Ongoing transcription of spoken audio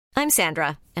I'm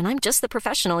Sandra, and I'm just the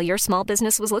professional your small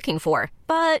business was looking for.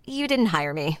 But you didn't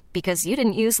hire me because you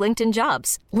didn't use LinkedIn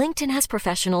Jobs. LinkedIn has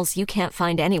professionals you can't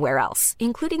find anywhere else,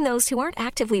 including those who aren't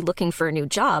actively looking for a new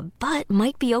job, but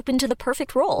might be open to the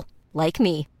perfect role, like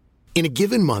me. In a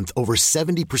given month, over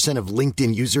 70% of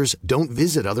LinkedIn users don't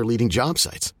visit other leading job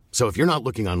sites. So if you're not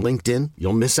looking on LinkedIn,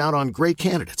 you'll miss out on great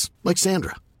candidates like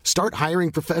Sandra. Start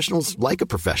hiring professionals like a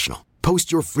professional.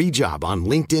 Post your free job on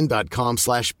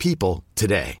linkedin.com/people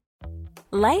today.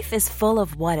 Life is full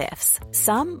of what-ifs.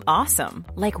 Some awesome,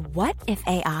 like what if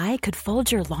AI could fold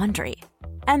your laundry?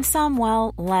 And some,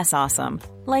 well, less awesome,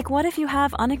 like what if you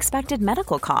have unexpected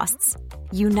medical costs?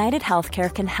 United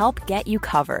Healthcare can help get you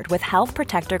covered with Health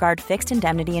Protector Guard fixed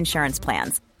indemnity insurance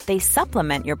plans. They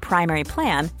supplement your primary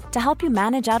plan to help you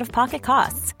manage out-of-pocket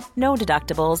costs. No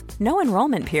deductibles, no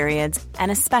enrollment periods,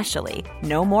 and especially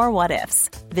no more what-ifs.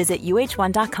 Visit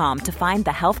uh1.com to find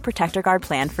the Health Protector Guard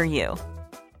plan for you.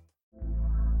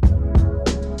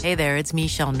 Hey there, it's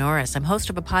Michelle Norris. I'm host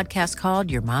of a podcast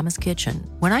called Your Mama's Kitchen.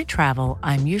 When I travel,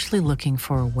 I'm usually looking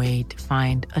for a way to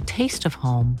find a taste of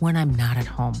home when I'm not at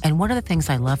home. And one of the things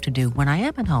I love to do when I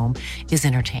am at home is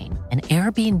entertain. And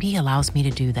Airbnb allows me to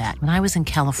do that. When I was in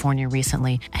California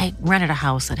recently, I rented a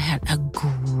house that had a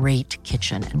great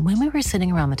kitchen. And when we were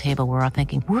sitting around the table, we were all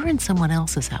thinking, we're in someone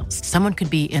else's house. Someone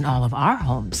could be in all of our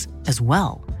homes as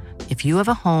well. If you have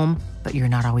a home, but you're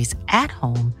not always at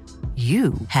home,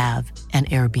 you have an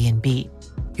Airbnb.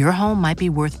 Your home might be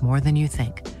worth more than you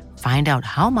think. Find out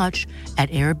how much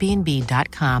at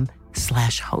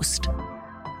airbnb.com/host.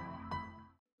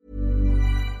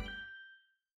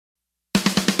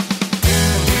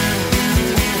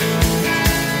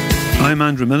 I'm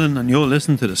Andrew Millen, and you're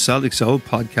listening to the Celtic Soul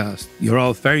podcast. You're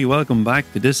all very welcome back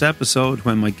to this episode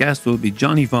when my guest will be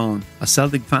Johnny Vaughan, a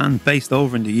Celtic fan based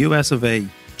over in the US of A.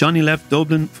 Johnny left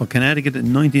Dublin for Connecticut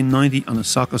in 1990 on a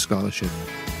soccer scholarship.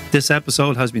 This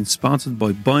episode has been sponsored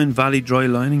by Boyne Valley Dry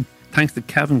Lining. Thanks to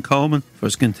Kevin Coleman for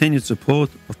his continued support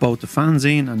of both the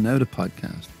fanzine and now the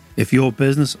podcast. If your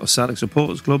business or Celtic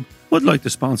Supporters Club would like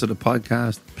to sponsor the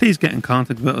podcast, please get in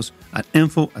contact with us at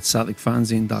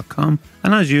info@celticfanzine.com,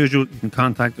 and as usual, you can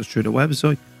contact us through the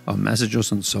website or message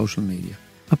us on social media.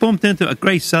 I bumped into a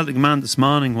great Celtic man this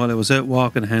morning while I was out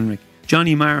walking Henrik.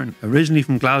 Johnny Marin, originally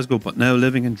from Glasgow but now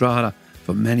living in Drogheda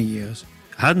for many years.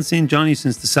 I hadn't seen Johnny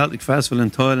since the Celtic Festival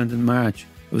in Thailand in March.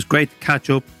 It was great to catch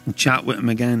up and chat with him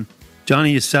again.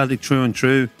 Johnny is Celtic through and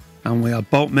through, and we are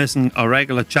both missing our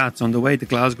regular chats on the way to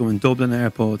Glasgow and Dublin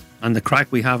Airport, and the crack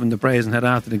we have in the Brazenhead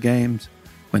after the games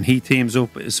when he teams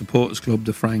up with his supporters club,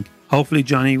 the Frank. Hopefully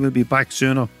Johnny will be back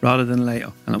sooner rather than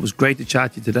later, and it was great to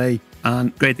chat to you today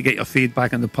and great to get your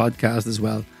feedback on the podcast as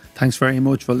well. Thanks very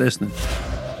much for listening.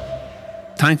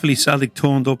 Thankfully, Celtic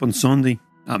turned up on Sunday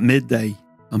at midday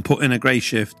and put in a great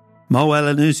shift. Mo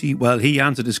Elanusi, well, he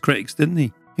answered his critics, didn't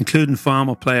he? Including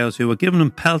former players who were giving him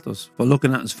pelters for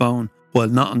looking at his phone while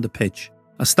not on the pitch.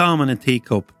 A storm in a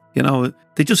teacup. You know,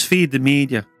 they just feed the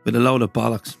media with a load of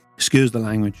bollocks. Excuse the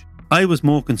language. I was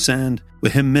more concerned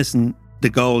with him missing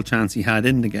the goal chance he had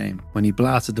in the game when he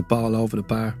blasted the ball over the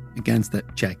bar against the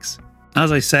Czechs.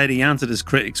 As I said, he answered his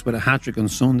critics with a hat-trick on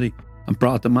Sunday and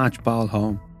brought the match ball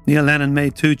home. Neil Lennon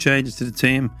made 2 changes to the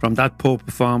team from that poor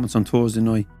performance on Thursday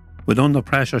night, with under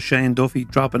pressure Shane Duffy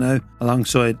dropping out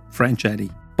alongside French Eddie.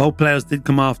 Both players did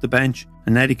come off the bench,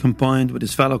 and Eddie combined with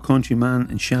his fellow countryman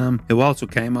in Sham, who also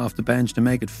came off the bench to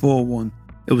make it 4-1.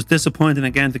 It was disappointing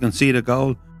again to concede a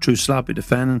goal through sloppy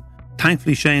defending.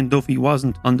 Thankfully Shane Duffy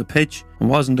wasn't on the pitch and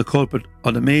wasn't the culprit,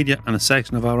 or the media and a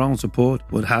section of our own support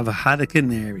would have had a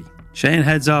canary. Shane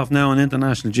heads off now on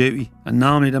international duty, and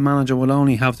normally the manager will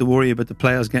only have to worry about the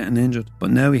players getting injured,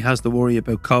 but now he has to worry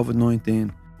about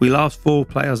COVID-19. We lost 4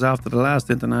 players after the last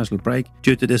international break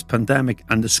due to this pandemic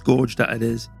and the scourge that it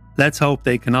is. Let's hope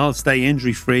they can all stay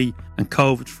injury-free and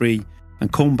COVID-free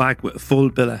and come back with a full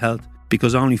bill of health,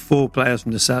 because only 4 players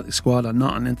from the Celtic squad are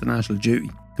not on international duty,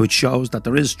 which shows that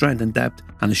there is strength and depth,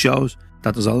 and it shows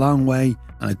that there's a long way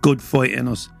and a good fight in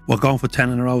us. We're going for 10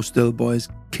 in a row still, boys.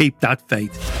 Keep that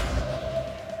faith.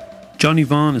 Johnny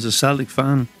Vaughan is a Celtic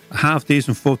fan, a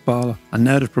half-decent footballer, and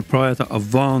now the proprietor of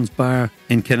Vaughan's Bar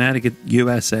in Connecticut,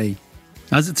 USA.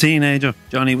 As a teenager,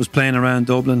 Johnny was playing around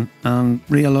Dublin and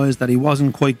realised that he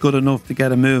wasn't quite good enough to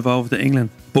get a move over to England,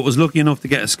 but was lucky enough to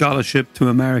get a scholarship to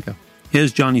America.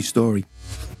 Here's Johnny's story.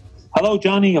 Hello,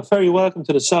 Johnny. You're very welcome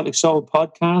to the Celtic Soul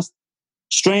podcast.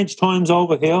 Strange times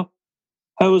over here.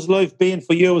 How has life been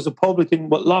for you as a publican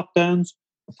with lockdowns,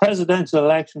 a presidential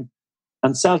election,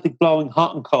 and Celtic blowing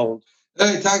hot and cold?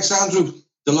 Hey, thanks, Andrew.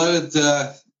 Delighted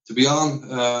to be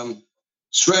on.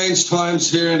 Strange times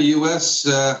here in the US,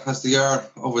 as they are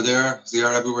over there, as they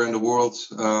are everywhere in the world.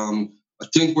 I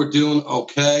think we're doing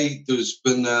okay. There's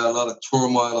been a lot of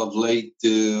turmoil of late.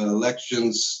 The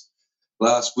elections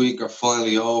last week are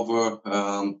finally over.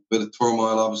 Bit of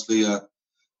turmoil, obviously, at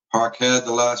Parkhead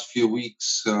the last few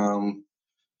weeks.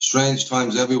 Strange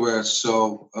times everywhere.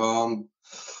 So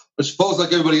I suppose,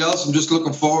 like everybody else, I'm just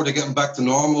looking forward to getting back to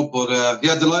normal. But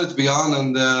yeah, delighted to be on,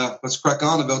 and let's crack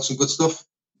on about some good stuff.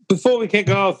 Before we kick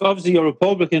off, obviously you're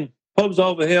Republican. Pubs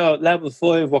over here at Level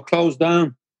 5 were closed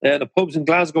down. The pubs in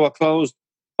Glasgow are closed.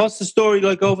 What's the story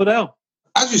like over there?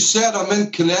 As you said, I'm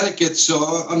in Connecticut, so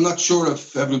I'm not sure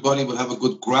if everybody would have a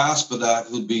good grasp of that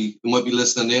who might be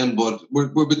listening in, but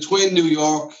we're between New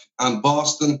York and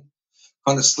Boston,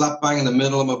 kind of slap bang in the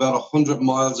middle. I'm about 100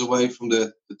 miles away from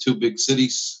the two big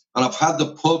cities. And I've had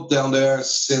the pub down there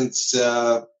since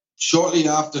shortly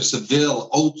after Seville,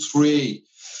 2003.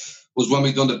 Was when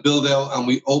we done the build out, and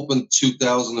we opened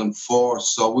 2004.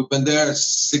 So we've been there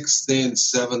 16,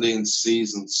 17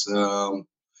 seasons.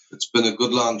 It's been a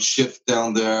good long shift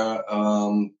down there.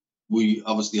 We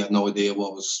obviously had no idea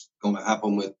what was going to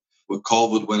happen with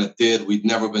COVID when it did. We'd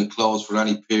never been closed for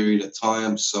any period of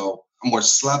time. And we're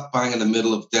slap bang in the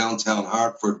middle of downtown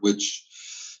Hartford, which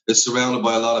is surrounded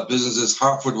by a lot of businesses.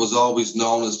 Hartford was always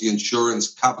known as the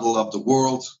insurance capital of the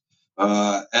world.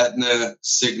 Aetna,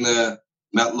 Cigna,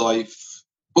 MetLife,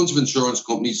 a bunch of insurance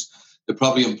companies. They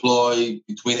probably employ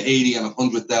between 80 and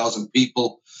 100,000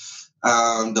 people.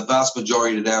 And the vast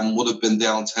majority of them would have been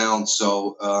downtown.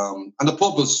 So, and the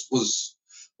pub was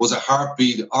a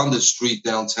heartbeat on the street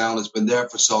downtown. It's been there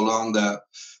for so long that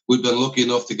we've been lucky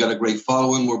enough to get a great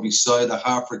following. We're beside the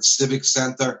Hartford Civic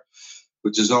Center,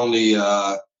 which is only,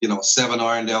 7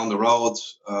 iron down the road.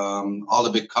 All the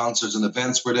big concerts and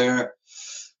events were there.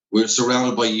 We're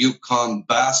surrounded by UConn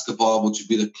basketball, which would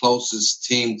be the closest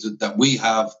team that we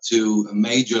have to a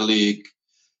major league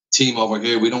team over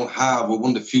here. We're one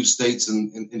of the few states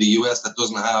in the US that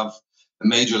doesn't have a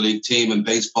major league team in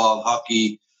baseball,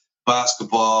 hockey,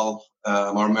 basketball,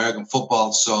 or American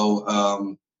football.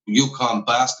 So UConn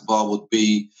basketball would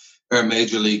be our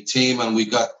major league team. And we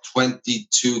got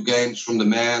 22 games from the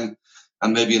men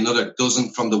and maybe another dozen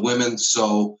from the women.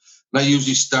 So that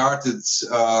usually started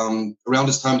around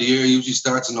this time of the year. It usually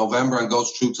starts in November and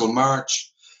goes through till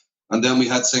March. And then we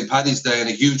had St. Paddy's Day and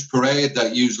a huge parade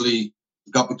that usually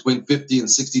got between 50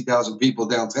 and 60,000 people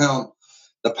downtown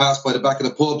that passed by the back of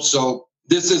the pub. So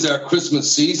this is our Christmas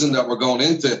season that we're going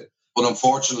into. But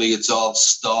unfortunately, it's all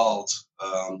stalled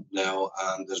now,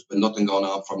 and there's been nothing going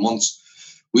on for months.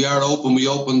 We are open. We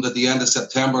opened at the end of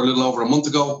September, a little over a month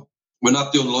ago. We're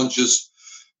not doing lunches.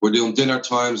 We're doing dinner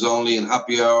times only and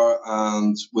happy hour.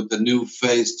 And with the new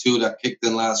phase 2 that kicked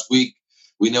in last week,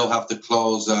 we now have to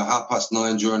close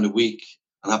 9:30 during the week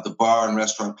and have the bar and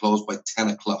restaurant closed by 10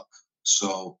 o'clock.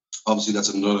 So obviously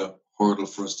that's another hurdle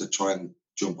for us to try and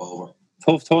jump over.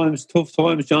 Tough times,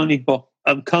 Johnny, but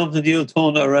I'm confident you'll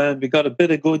turn it around. We got a bit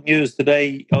of good news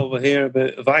today over here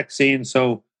about a vaccine.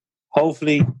 So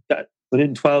hopefully that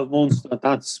within 12 months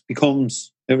that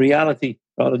becomes a reality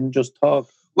rather than just talk.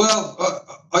 Well,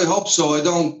 I hope so. I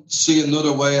don't see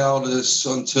another way out of this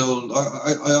until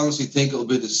I honestly think it'll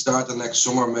be the start of next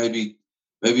summer, maybe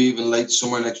even late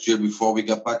summer next year before we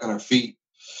get back on our feet.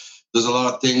 There's a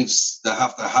lot of things that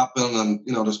have to happen, and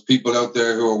there's people out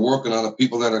there who are working on it.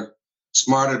 People that are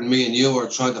smarter than me and you are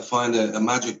trying to find a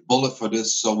magic bullet for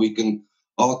this, so we can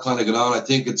all kind of get on. I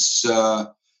think it's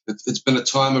been a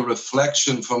time of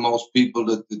reflection for most people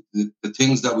that the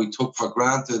things that we took for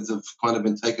granted have kind of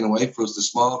been taken away for us. The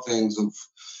small things of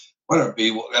whether it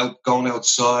be going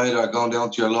outside or going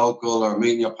down to your local or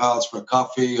meeting your pals for a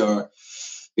coffee, or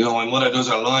my mother does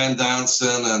her line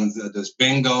dancing and there's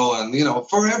bingo, and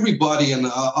for everybody in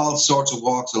all sorts of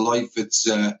walks of life, it's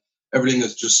everything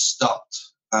has just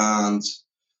stopped, and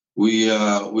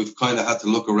we've kind of had to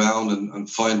look around and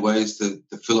find ways to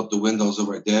fill up the windows of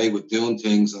our day with doing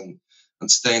things and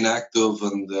staying active.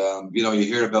 And, you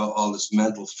hear about all this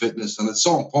mental fitness, and it's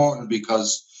so important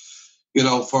because,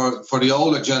 for the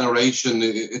older generation,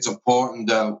 it's important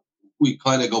that we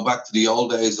kind of go back to the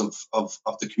old days of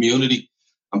the community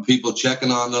and people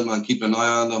checking on them and keeping an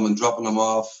eye on them and dropping them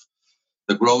off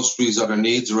the groceries or their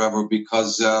needs or whatever,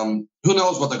 because who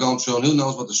knows what they're going through and who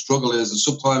knows what the struggle is. And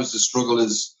sometimes the struggle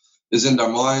is in their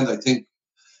mind. I think,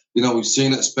 we've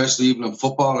seen it, especially even in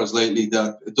footballers lately,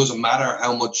 that it doesn't matter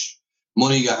how much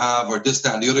money you have or this,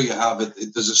 that, and the other you have.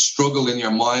 There's a struggle in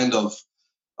your mind of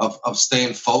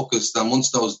staying focused. And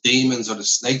once those demons or the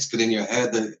snakes get in your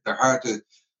head, they're hard to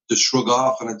shrug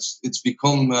off. And it's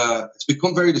become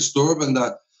very disturbing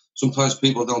that sometimes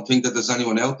people don't think that there's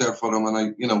anyone out there for them.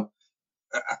 And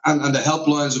and the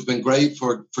helplines have been great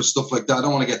for stuff like that. I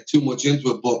don't want to get too much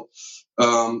into it, but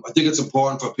I think it's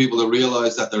important for people to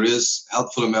realise that there is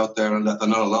help for them out there and that they're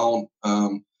not alone.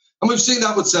 And we've seen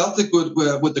that with Celtic, with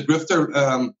the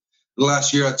grifter.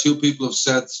 Last year, 2 people have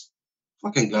said,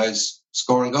 fucking guys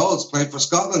scoring goals, playing for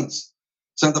Scotland,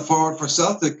 centre forward for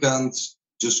Celtic, and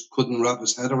just couldn't wrap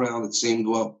his head around. It seemed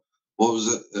what was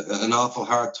an awful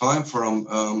hard time for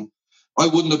him. I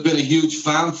wouldn't have been a huge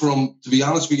fan for him, to be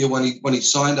honest with you, when he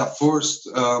signed at first.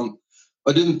 I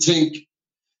didn't think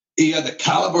he had the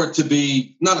calibre to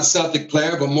be not a Celtic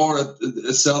player, but more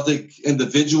a Celtic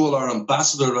individual or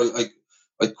ambassador.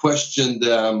 I questioned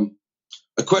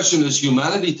his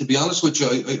humanity, to be honest with you.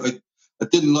 I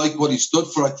didn't like what he stood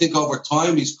for. I think over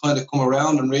time he's kind of come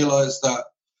around and realised that,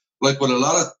 like with a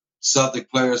lot of Celtic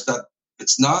players, that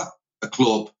it's not a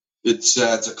club. It's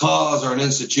a cause or an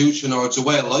institution, or it's a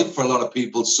way of life for a lot of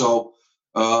people. So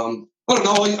I don't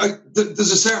know.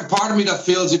 There's a certain part of me that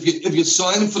feels if you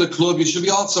sign for the club, you should be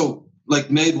also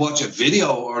like made watch a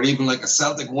video or even like a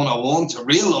Celtic 101 to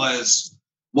realise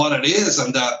what it is,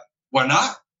 and that we're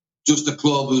not just a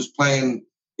club who's playing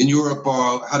in Europe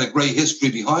or had a great history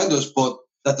behind us, but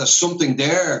that there's something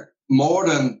there more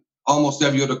than almost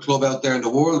every other club out there in the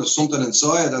world. There's something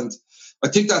inside, and I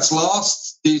think that's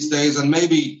lost these days. And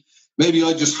maybe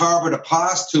I just harbour the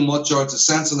past too much, or it's a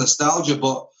sense of nostalgia,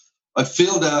 but I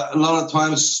feel that a lot of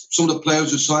times some of the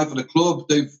players who sign for the club,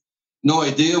 they've no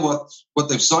idea what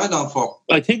they've signed on for.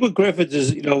 I think what Griffiths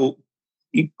is,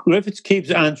 Griffiths keeps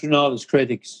answering all his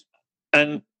critics,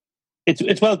 and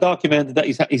it's well documented that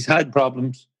he's had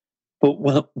problems, but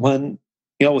when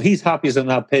he's happiest on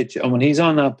that pitch, and when he's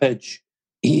on that pitch,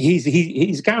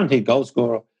 he's guaranteed goal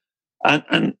scorer.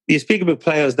 And you speak about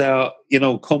players there,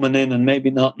 coming in and maybe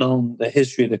not knowing the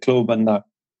history of the club, and that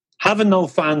having no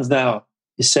fans now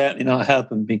is certainly not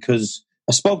helping, because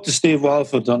I spoke to Steve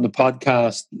Walford on the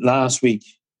podcast last week,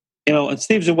 and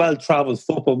Steve's a well-travelled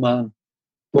football man,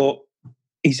 but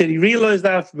he said he realised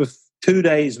after 2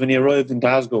 days when he arrived in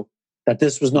Glasgow that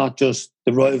this was not just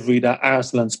the rivalry that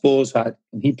Arsenal and Spurs had,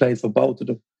 and he played for both of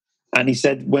them. And he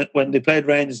said when they played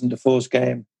Rangers in the first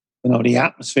game, the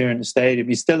atmosphere in the stadium,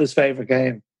 he's still his favourite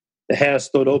game. The hair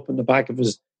stood up in the back of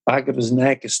his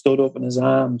neck, it stood up in his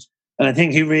arms. And I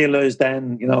think he realised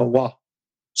then, what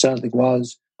Celtic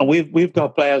was. And we've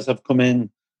got players have come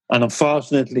in, and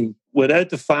unfortunately,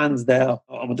 without the fans there,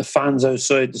 and with the fans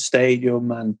outside the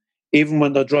stadium, and even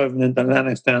when they're driving into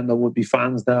Lennoxtown, there would be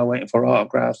fans there waiting for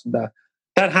autographs, and that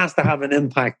has to have an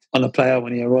impact on a player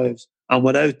when he arrives. And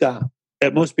without that,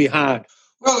 it must be hard.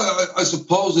 Well, I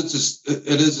suppose it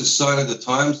is a sign of the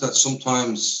times that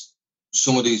sometimes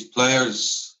some of these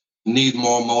players need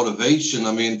more motivation.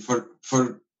 I mean,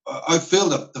 I feel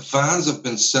that the fans have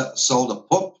been sold a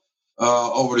pup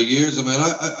over the years. I mean,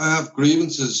 I have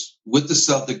grievances with the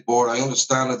Celtic board. I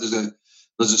understand that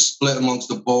there's a split amongst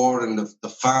the board and the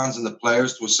fans and the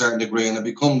players to a certain degree, and it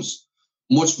becomes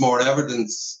much more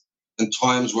evident in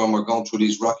times when we're going through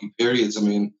these rocky periods. I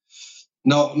mean,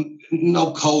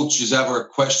 no coach is ever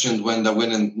questioned when they're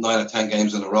winning 9 or 10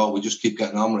 games in a row. We just keep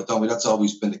getting on with it, don't we? That's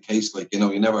always been the case. Like,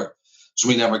 somebody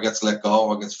never gets let go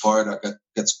or gets fired or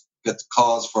gets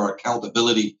cause for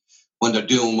accountability when they're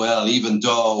doing well, even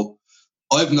though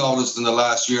I've noticed in the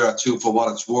last year or two, for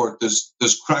what it's worth,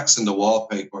 there's cracks in the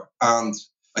wallpaper. And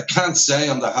I can't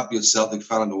say I'm the happiest Celtic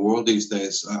fan in the world these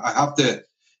days. I have to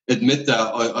admit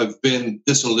that I've been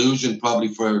disillusioned probably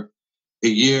for a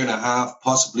year and a half,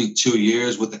 possibly 2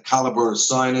 years, with the calibre of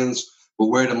signings, with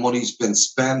where the money's been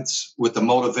spent, with the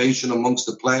motivation amongst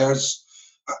the players,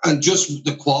 and just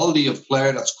the quality of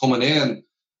player that's coming in.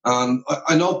 And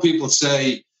I know people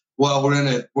say, well,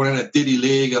 we're in a diddy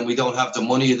league and we don't have the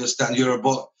money of this, that, and the other,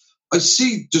 but I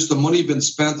see just the money being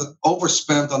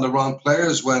overspent on the wrong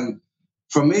players, when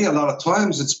for me, a lot of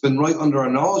times it's been right under our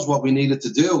nose what we needed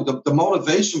to do. The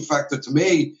motivation factor to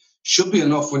me should be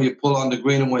enough when you pull on the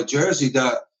green and white jersey,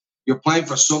 that you're playing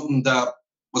for something that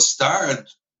was started,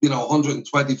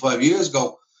 125 years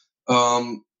ago.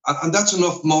 And that's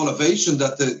enough motivation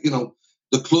that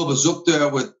the club is up there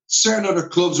with certain other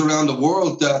clubs around the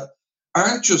world that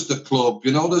aren't just a club.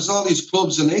 There's all these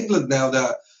clubs in England now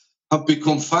that have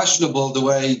become fashionable the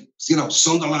way,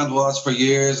 Sunderland was for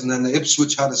years, and then the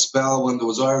Ipswich had a spell when there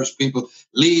was Irish people.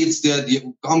 Leeds did.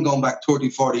 I'm going back 30,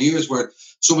 40 years where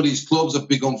some of these clubs have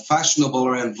become fashionable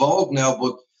or in vogue now.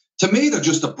 But to me, they're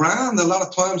just a brand. A lot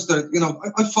of times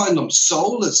I find them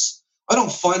soulless. I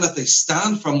don't find that they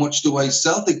stand for much the way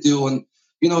Celtic do. And,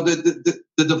 the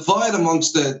divide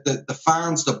amongst the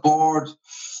fans, the board,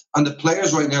 and the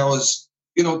players right now is,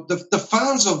 the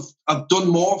fans have done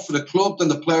more for the club than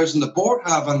the players and the board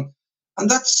have. And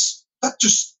that's that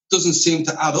just doesn't seem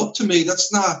to add up to me.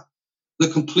 That's not the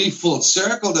complete full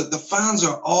circle, that the fans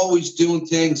are always doing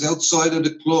things outside of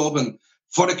the club and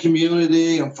for the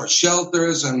community and for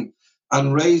shelters and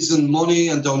raising money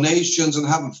and donations and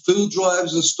having food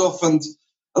drives and stuff. And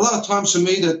a lot of times for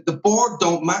me, the board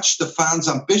don't match the fans'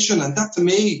 ambition. And that to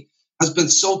me has been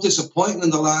so disappointing in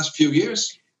the last few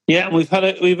years. Yeah, we've had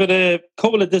a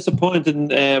couple of disappointing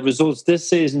results this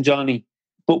season, Johnny.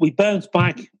 But we bounced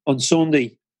back on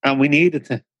Sunday and we needed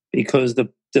to, because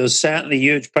there's certainly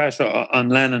huge pressure on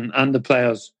Lennon and the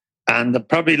players. And they're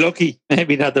probably lucky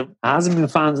maybe that there hasn't been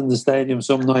fans in the stadium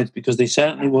some nights, because they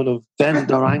certainly would have vented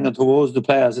their anger towards the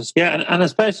players. Yeah, and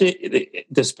especially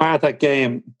the Spartak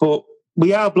game. But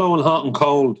we are blowing hot and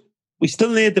cold. We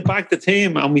still need to back the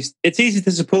team. And it's easy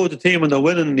to support the team when they're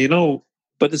winning,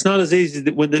 but it's not as easy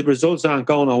when the results aren't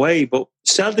going away. But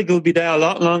Celtic will be there a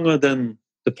lot longer than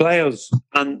the players,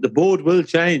 and the board will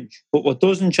change. But what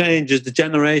doesn't change is the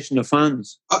generation of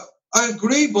fans. I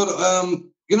agree, but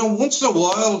once in a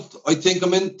while, I think,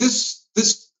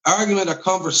 this argument or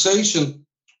conversation,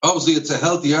 obviously it's a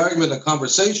healthy argument or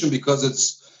conversation, because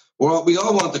we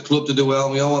all want the club to do well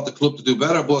and we all want the club to do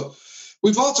better. But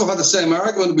we've also had the same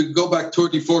argument. We could go back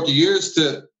 30, 40 years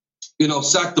to,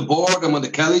 sack the board, and when the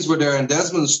Kellys were there and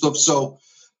Desmond and stuff. So,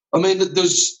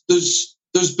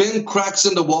 there's been cracks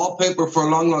in the wallpaper for a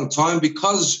long, long time,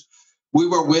 because we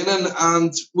were winning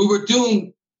and we were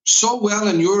doing so well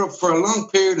in Europe for a long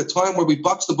period of time where we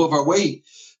boxed above our weight.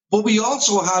 But we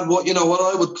also had what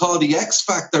I would call the X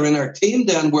factor in our team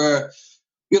then, where,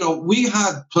 we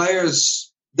had players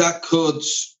that could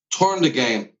turn the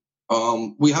game.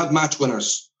 We had match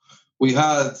winners. We'd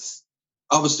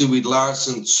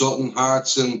Larson, Sutton,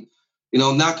 Hartson,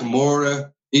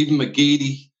 Nakamura, even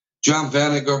McGeady, John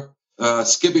Vennegar,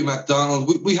 Skippy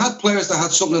MacDonald. We had players that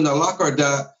had something in their locker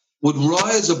that would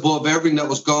rise above everything that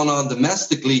was going on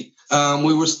domestically.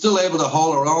 We were still able to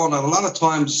hold our own, and a lot of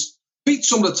times beat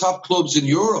some of the top clubs in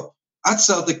Europe at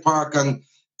Celtic Park. And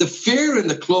the fear in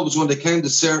the clubs when they came to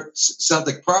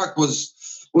Celtic Park was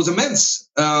immense.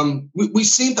 We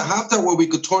seemed to have that, where we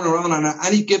could turn around, and at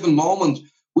any given moment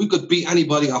we could beat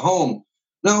anybody at home.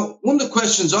 Now, one of the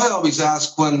questions I always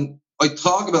ask when I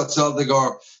talk about Celtic,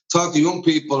 or talk to young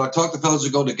people, or talk to fellas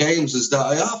who go to games, is that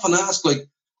I often ask,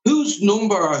 whose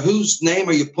number or whose name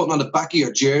are you putting on the back of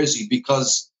your jersey?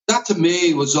 Because that to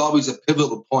me was always a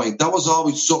pivotal point. That was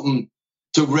always something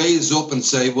to raise up and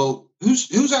say, well,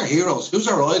 who's our heroes? Who's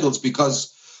our idols?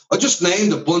 Because I just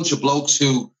named a bunch of blokes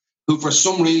who for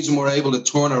some reason were able to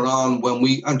turn around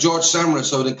and George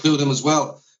Samaras, I would include him as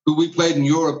well, who we played in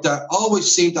Europe, that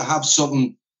always seemed to have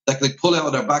something that they pull out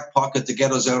of their back pocket to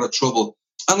get us out of trouble.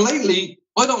 And lately,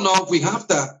 I don't know if we have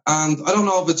that. And I don't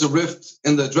know if it's a rift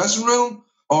in the dressing room,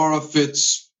 or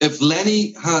if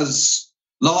Lenny has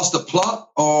lost the plot,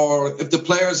 or if the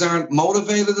players aren't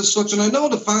motivated as such. And I know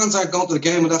the fans aren't going to the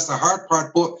game, and that's the hard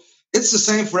part, but it's the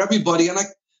same for everybody. And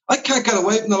I can't get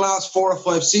away from the last 4 or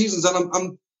 5 seasons.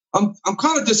 And I'm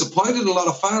kind of disappointed in a lot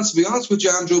of fans, to be honest with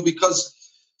you, Andrew, because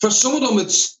for some of them,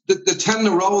 it's the 10 in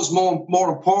a row is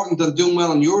more important than doing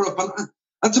well in Europe.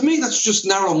 And to me, that's just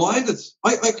narrow-minded.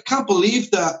 I can't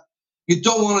believe that you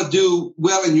don't want to do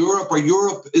well in Europe, or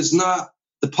Europe is not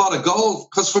the pot of gold.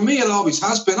 Because for me, it always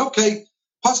has been. Okay,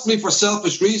 possibly for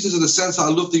selfish reasons, in the sense that I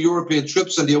love the European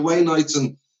trips and the away nights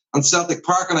and Celtic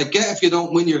Park. And I get if you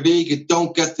don't win your league, you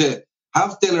don't get to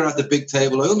have dinner at the big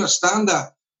table. I understand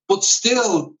that. But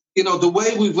still, the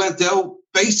way we went out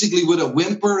basically with a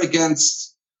whimper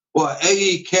against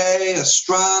AEK,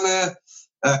 Astrana,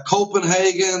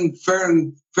 Copenhagen,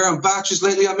 Ferencváros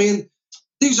lately.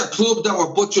 These are clubs that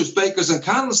were butchers, bakers and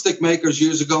candlestick makers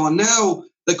years ago, and now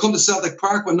they come to Celtic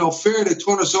Park with no fear. They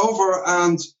turn us over,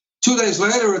 and 2 days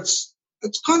later, it's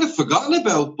kind of forgotten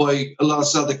about by a lot of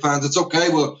Celtic fans. It's okay,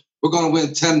 we're going to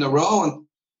win 10 in a row, and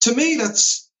to me,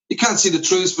 you can't see the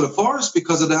trees for the forest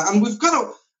because of that. And we've got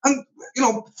to, and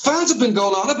fans have been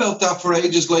going on about that for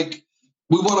ages. Like,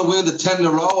 we want to win the 10 in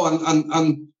a row,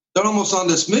 and they're almost on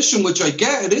this mission, which I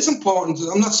get. It is important.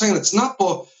 I'm not saying it's not,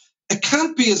 but it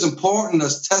can't be as important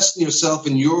as testing yourself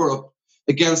in Europe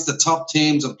against the top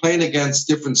teams and playing against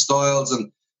different styles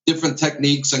and different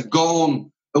techniques and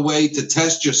going away to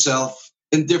test yourself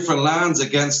in different lands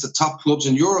against the top clubs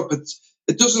in Europe.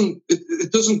 It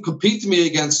doesn't compete to me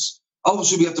against.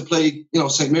 Obviously, we have to play,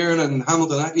 St. Mirren and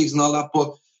Hamilton Accies and all that,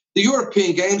 but the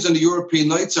European games and the European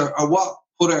nights are what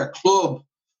put our club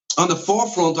on the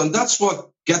forefront, and that's what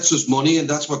gets us money, and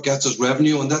that's what gets us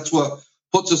revenue, and that's what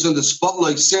puts us in the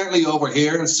spotlight, certainly over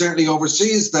here and certainly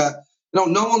overseas. That no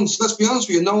one's, let's be honest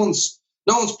with you, no one's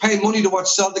paying money to watch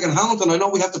Celtic and Hamilton. I know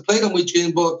we have to play them each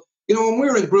game, but when we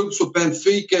were in groups with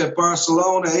Benfica,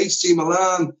 Barcelona, AC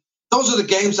Milan, those are the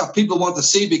games that people want to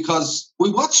see because we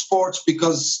watch sports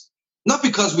not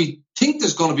because we think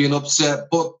there's going to be an upset,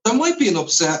 but there might be an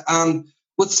upset. And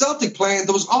with Celtic playing,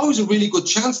 there was always a really good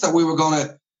chance that we were going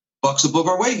to box above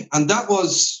our weight. And that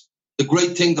was the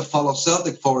great thing to follow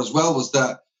Celtic for as well, was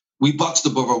that we boxed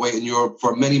above our weight in Europe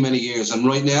for many, many years. And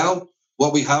right now,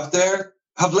 what we have there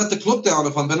have let the club down,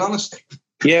 if I'm being honest.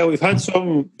 Yeah, we've had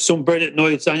some brilliant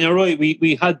nights. And you're right,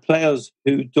 we had players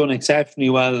who'd done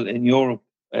exceptionally well in Europe.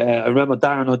 I remember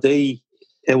Darren O'Dea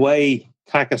away.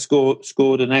 Kaka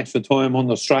scored an extra time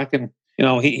under Strachan.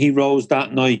 He rose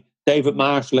that night. David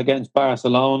Marshall against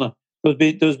Barcelona.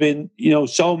 There's been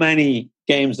so many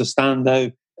games that stand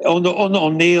out. Under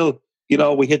O'Neill,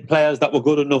 we had players that were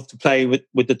good enough to play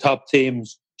with the top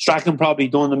teams. Strachan probably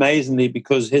done amazingly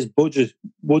because his budget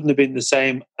wouldn't have been the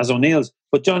same as O'Neill's.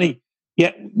 But Johnny,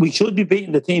 yeah, we should be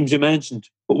beating the teams you mentioned.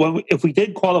 But if we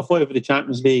did qualify for the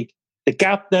Champions League, the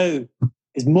gap now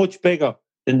is much bigger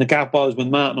than the gap was when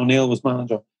Martin O'Neill was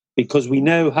manager, because we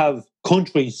now have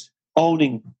countries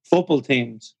owning football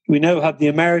teams. We now have the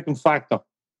American factor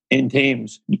in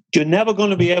teams. You're never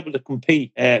going to be able to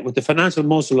compete with the financial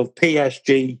muscle of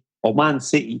PSG or Man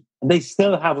City, and they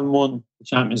still haven't won the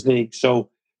Champions League. So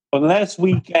unless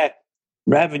we get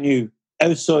revenue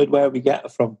outside where we get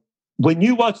it from, when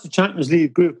you watch the Champions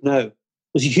League group now,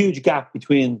 there's a huge gap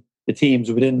between the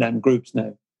teams within them groups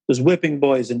now. There's whipping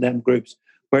boys in them groups.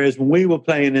 Whereas when we were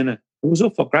playing in it was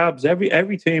up for grabs.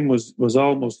 Every team was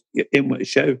almost in with a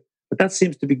shout. But that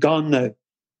seems to be gone now.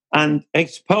 And I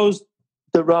suppose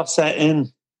the rot set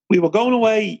in. We were going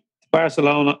away to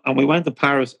Barcelona and we went to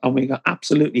Paris and we got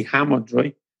absolutely hammered,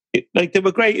 right? They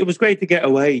were great. It was great to get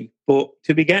away. But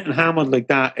to be getting hammered like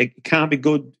that, it can't be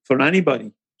good for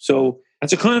anybody. So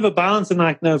it's a kind of a balancing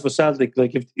act now for Celtic.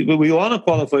 Like if we want to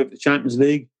qualify for the Champions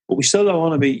League, but we still don't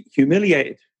want to be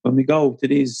humiliated when we go to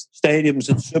these stadiums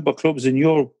and super clubs in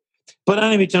Europe. But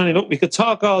anyway, Johnny, look, we could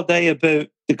talk all day about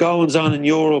the goings on in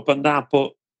Europe and that,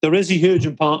 but there is a huge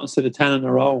importance to the 10 in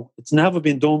a row. It's never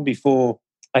been done before.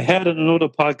 I heard on another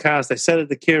podcast, I said it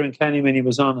to Kieran Kenny when he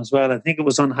was on as well. I think it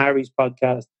was on Harry's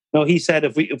podcast. No, he said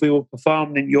if we were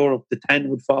performing in Europe, the 10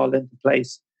 would fall into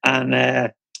place. And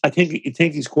I think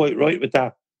he's quite right with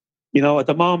that. At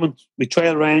the moment, we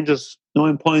trail Rangers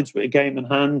 9 points with a game in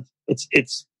hand.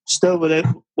 It's still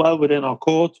well within our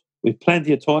court. We've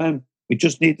plenty of time. We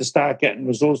just need to start getting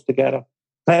results together.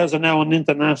 Players are now on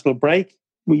international break.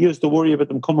 We used to worry about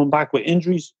them coming back with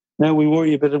injuries. Now we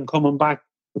worry about them coming back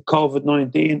with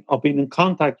COVID-19 or being in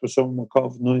contact with someone with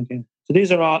COVID-19. So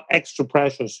these are all extra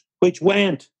pressures, which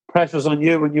weren't pressures on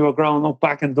you when you were growing up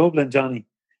back in Dublin, Johnny.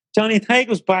 Johnny, take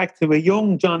us back to a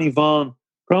young Johnny Vaughan,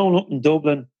 growing up in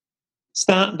Dublin,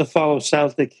 starting to follow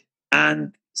Celtic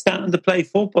and starting to play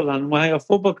football and how your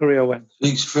football career went.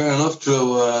 Thanks, fair enough,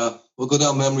 Drew. We'll go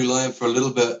down memory lane for a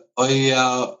little bit.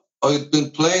 I've been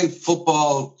playing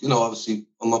football, obviously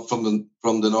I'm not from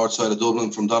the north side of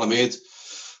Dublin, from Donaghmede.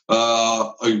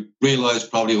 I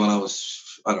realised probably when I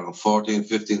was, 14,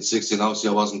 15, 16, obviously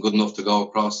I wasn't good enough to go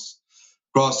across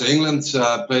to England.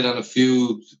 Played on a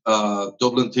few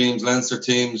Dublin teams, Leinster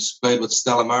teams, played with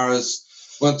Stella Maris.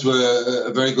 Went to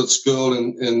a very good school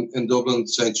in Dublin,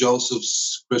 St.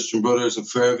 Joseph's, Christian Brothers in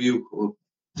Fairview, a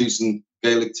decent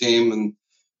Gaelic team and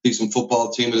decent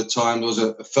football team at the time. There was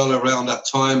a fella around that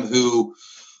time who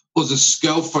was a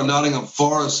scout for Nottingham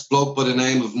Forest, bloke by the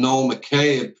name of Noel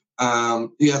McCabe.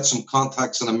 He had some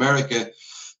contacts in America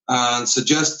and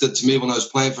suggested to me when I was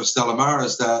playing for Stella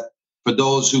Maris that for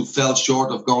those who fell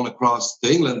short of going across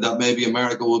to England, that maybe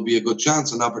America would be a good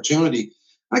chance, an opportunity.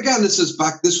 Again, this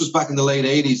was back in the late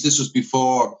 80s. This was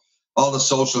before all the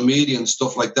social media and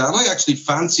stuff like that. And I actually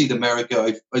fancied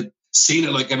America. I'd seen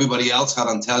it like everybody else had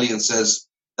on telly and says,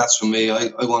 that's for me.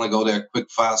 I want to go there quick,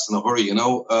 fast, in a hurry,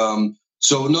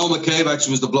 So Noel McCabe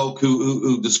actually was the bloke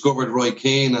who discovered Roy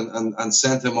Keane and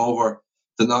sent him over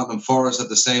to Nottingham Forest at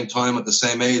the same time, at the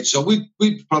same age. So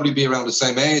we'd probably be around the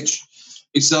same age,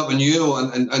 myself and you,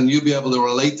 and you'd be able to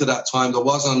relate to that time. There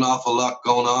wasn't an awful lot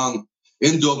going on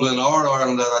in Dublin or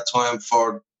Ireland at that time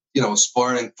for,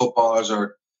 aspiring footballers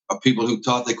or people who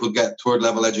thought they could get third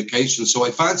level education. So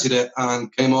I fancied it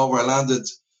and came over. I landed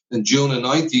in June of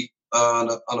 90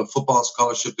 on a football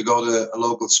scholarship to go to a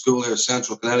local school here,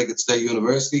 Central Connecticut State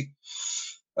University.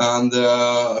 And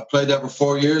I played there for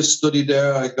 4 years, studied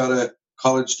there. I got a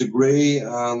college degree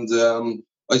and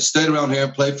I stayed around here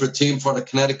and played for a team for the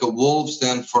Connecticut Wolves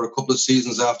then for a couple of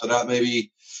seasons after that,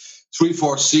 maybe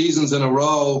 3-4 seasons in a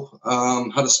row.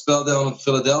 Had a spell down in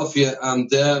Philadelphia and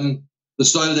then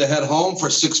decided to head home for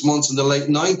 6 months in the late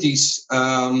 90s.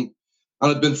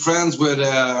 And I'd been friends with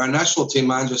our national team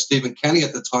manager, Stephen Kenny,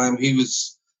 at the time. He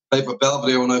was played for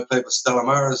Belvedere when I played for Stella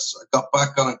Maris. I got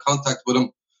back, got in contact with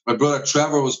him. My brother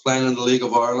Trevor was playing in the League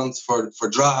of Ireland for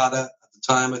Drogheda at the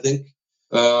time, I think.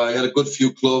 I had a good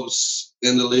few clubs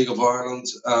in the League of Ireland.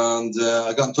 And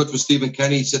I got in touch with Stephen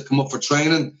Kenny. He said, come up for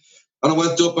training. And I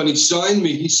went up and he signed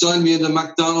me. He signed me in the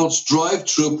McDonald's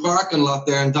drive-through parking lot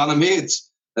there in Donamead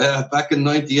back in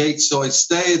 98. So I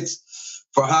stayed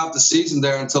for half the season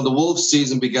there until the Wolves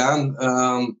season began.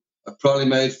 I probably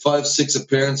made 5-6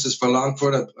 appearances for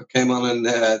Longford. I came on in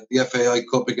the FAI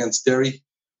Cup against Derry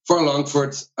for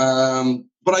Longford.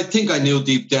 But I think I knew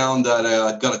deep down that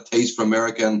I'd got a taste for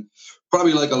America. And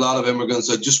probably like a lot of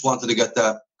immigrants, I just wanted to get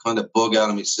that kind of bug out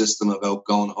of my system about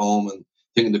going home and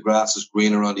thinking the grass is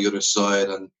greener on the other side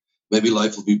and maybe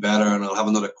life will be better and I'll have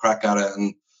another crack at it.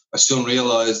 And I soon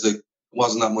realised that it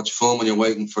wasn't that much fun when you're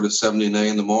waiting for the 7 in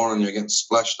the morning, you're getting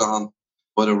splashed on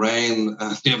by the rain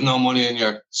and you have no money in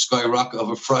your skyrocket of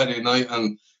a Friday night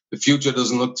and the future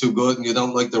doesn't look too good and you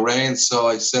don't like the rain. So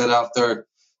I said after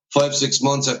 5-6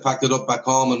 months, I packed it up back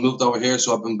home and moved over here.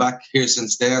 So I've been back here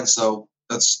since then. So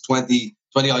that's 20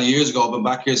 odd years ago. I've been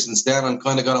back here since then and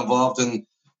kind of got involved in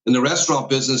the restaurant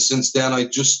business since then. I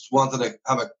just wanted to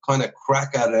have a kind of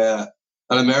crack at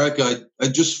America. I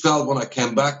just felt when I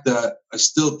came back that I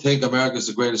still think America is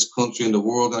the greatest country in the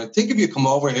world. And I think if you come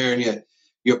over here and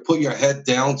you put your head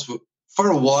down for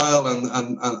a while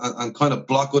and kind of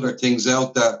block other things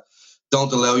out that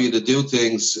don't allow you to do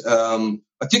things,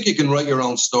 I think you can write your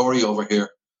own story over here.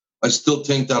 I still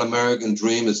think that American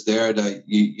dream is there, that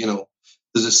you know,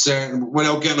 there's a certain,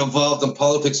 without getting involved in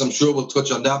politics, I'm sure we'll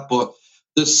touch on that, but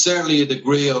there's certainly a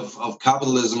degree of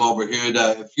capitalism over here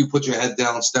that if you put your head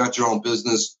down, start your own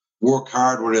business, work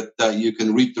hard with it, that you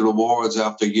can reap the rewards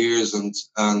after years and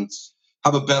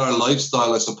have a better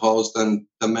lifestyle, I suppose, than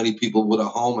many people would at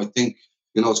home. I think,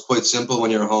 you know, it's quite simple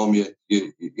when you're at home.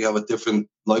 You have a different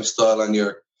lifestyle and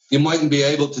you mightn't be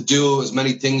able to do as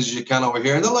many things as you can over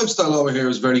here. And the lifestyle over here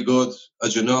is very good,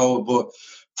 as you know, but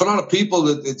for a lot of people,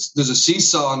 there's a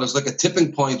seesaw and there's like a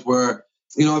tipping point where,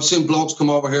 you know, I've seen blokes come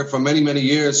over here for many, many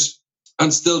years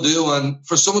and still do. And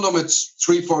for some of them, it's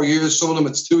 3-4 years. Some of them,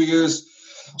 it's 2 years.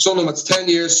 Some of them, it's 10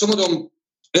 years. Some of them,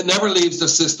 it never leaves the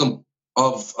system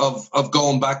of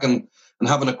going back and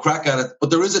having a crack at it. But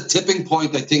there is a tipping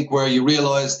point, I think, where you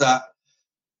realize that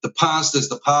the past is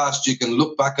the past. You can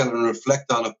look back at it and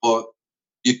reflect on it, but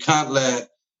you can't let,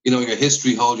 you know, your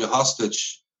history hold you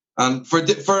hostage. And for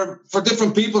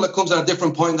different people, it comes at a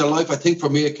different point in their life. I think for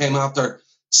me, it came after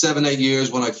 7-8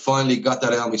 years when I finally got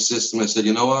that out of my system. I said,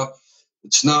 you know what?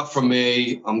 It's not for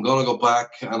me. I'm going to go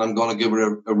back and I'm going to give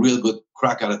it a real good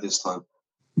crack at it this time.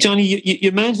 Johnny,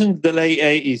 you mentioned the late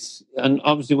 80s and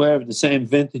obviously we're of the same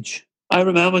vintage. I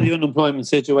remember the unemployment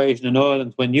situation in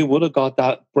Ireland when you would have got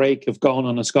that break of going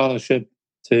on a scholarship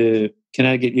to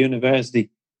Connecticut University.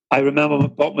 I remember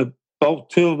both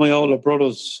two of my older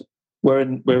brothers were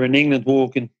in England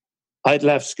working. I'd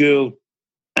left school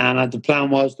and the plan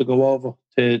was to go over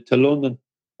to London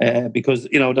because,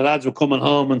 you know, the lads were coming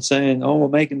home and saying, oh, we're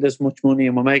making this much money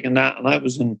and we're making that. And I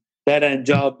was in dead-end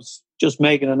jobs, just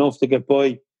making enough to get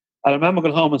by. I remember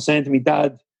going home and saying to my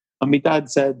dad, and my dad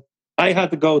said, I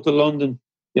had to go to London.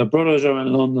 Your brothers are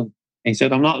in London. And he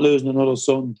said, I'm not losing another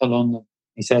son to London.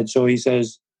 He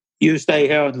says, you stay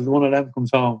here until one of them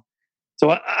comes home. So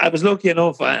I was lucky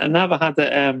enough. I never had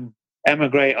to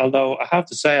emigrate, although I have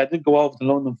to say I did go over to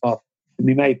London for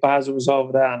my mate Baz was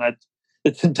over there, and the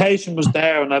temptation was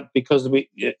there, and because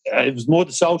it was more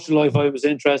the social life I was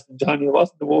interested in, Johnny. It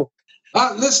wasn't the work.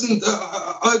 Listen,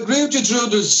 I agree with you, Drew.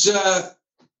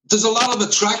 There's a lot of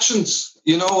attractions.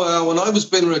 You know, when I was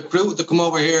being recruited to come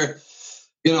over here,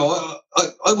 you know,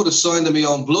 I would have signed in my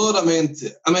own blood. I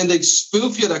mean, they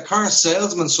spoof you. They're car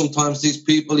salesmen sometimes, these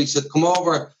people. He said, come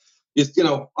over. You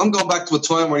know, I'm going back to a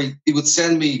time where he would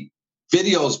send me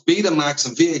videos, Betamax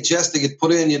and VHS that you'd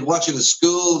put in. You'd watch it at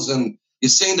schools and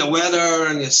you've seen the weather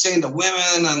and you've seen the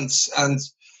women and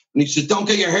he said, don't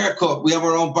get your hair cut. We have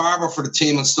our own barber for the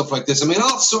team and stuff like this. I mean,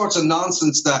 all sorts of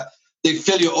nonsense that they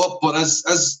fill you up. But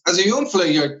as a young fella,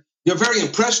 you're very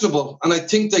impressionable. And I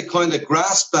think they kind of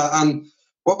grasp that. And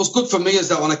what was good for me is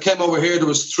that when I came over here, there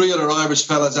was 3 other Irish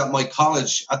fellas at my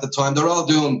college at the time. They're all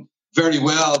doing very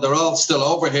well. They're all still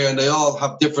over here and they all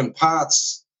have different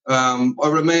paths. I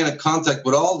remain in contact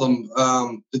with all of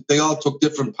them. They all took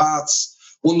different paths.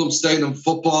 One of them stayed in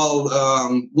football.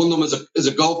 One of them is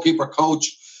a goalkeeper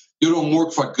coach. The other one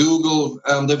worked for Google.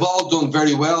 They've all done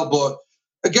very well. But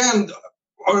again,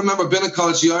 I remember being in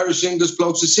college, the Irish English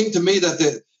blokes, it seemed to me that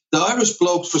the Irish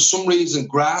blokes for some reason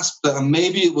grasped that, and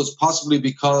maybe it was possibly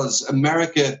because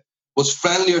America was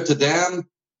friendlier to them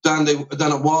than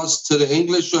it was to the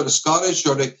English or the Scottish,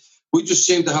 we just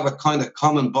seemed to have a kind of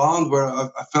common bond where I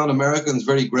found Americans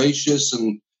very gracious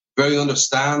and very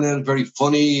understanding, very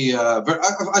funny.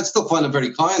 I still find them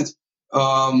very kind,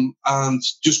 and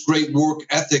just great work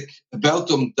ethic about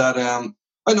them that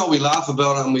I know we laugh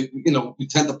about it and we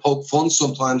tend to poke fun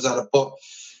sometimes at it, but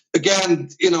again,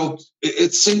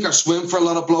 it's sink or swim for a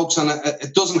lot of blokes, and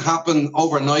it doesn't happen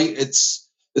overnight.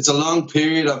 It's a long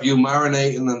period of you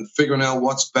marinating and figuring out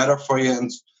what's better for you.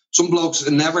 And some blokes,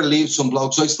 it never leaves some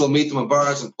blokes. I still meet them in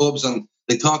bars and pubs, and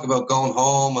they talk about going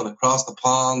home and across the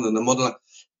pond and the motherland.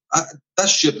 That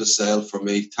ship has sailed for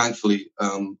me. Thankfully,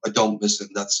 I don't miss it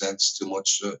in that sense too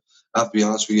much. I have to be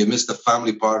honest with you. You miss the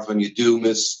family part when you do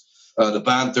miss the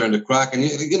banter and the crack, and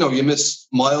you miss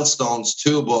milestones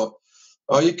too. But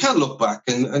you can't look back,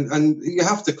 and you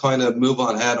have to kind of move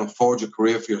on ahead and forge a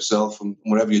career for yourself and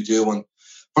whatever you do. And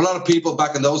for a lot of people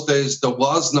back in those days, there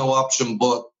was no option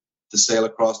but to sail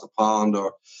across the pond.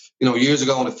 Or, years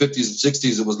ago in the 50s and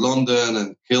 60s, it was London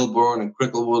and Kilburn and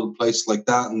Cricklewood, places like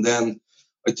that. And then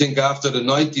I think after the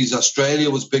 90s, Australia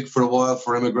was big for a while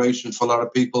for immigration for a lot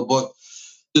of people. But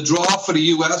the draw for the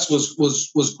US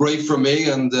was great for me,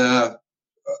 and I'd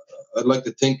like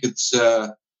to think it's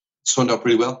turned out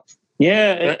pretty well.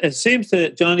 Yeah, it seems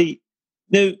to, Johnny,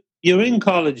 now you're in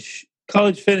college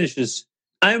finishes.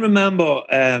 I remember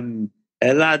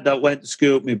a lad that went to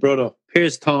school with my brother,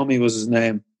 Pierce Tommy was his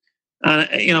name. And,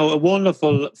 a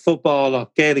wonderful footballer,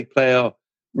 Gaelic player,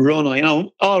 runner,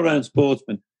 all-round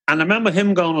sportsman. And I remember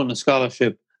him going on a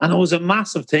scholarship, and it was a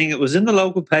massive thing. It was in the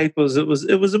local papers. It was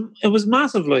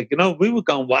massive, we were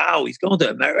going, wow, he's going to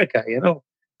America,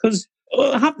 Because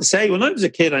I have to say, when I was a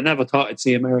kid, I never thought I'd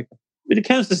see America. With the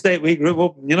Kansas State we grew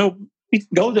up, we can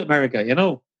go to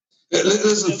America,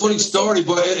 Listen, funny story,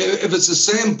 but if it's the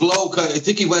same bloke, I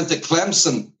think he went to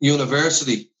Clemson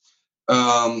University,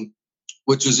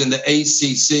 which was in the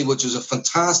ACC, which is a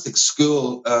fantastic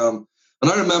school.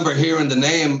 And I remember hearing the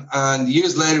name, and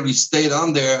years later he stayed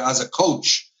on there as a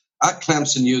coach at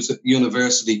Clemson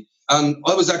University. And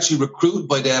I was actually recruited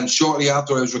by them shortly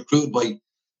after I was recruited by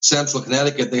Central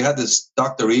Connecticut. They had this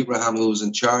Dr. Ibrahim who was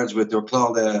in charge with, they were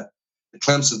called the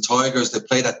Clemson Tigers. They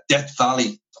played at Death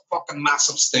Valley, a fucking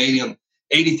massive stadium,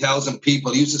 80,000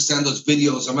 people. He used to send us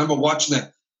videos. I remember watching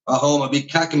it at home. I'd be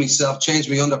cacking myself, change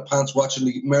my underpants, watching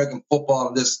the American football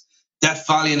in this Death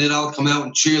Valley, and it'd all come out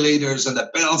and cheerleaders and the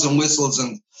bells and whistles.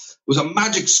 And it was a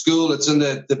magic school. It's in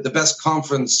the best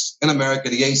conference in America,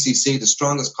 the ACC, the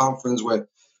strongest conference with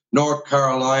North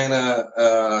Carolina,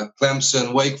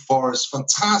 Clemson, Wake Forest.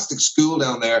 Fantastic school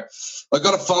down there. I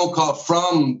got a phone call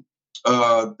from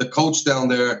the coach down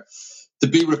there to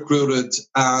be recruited,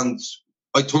 and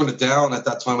I turned it down at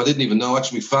that time. I didn't even know.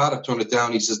 Actually, my father turned it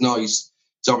down. He says, no, he's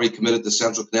already committed to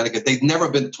Central Connecticut. They'd never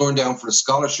been turned down for a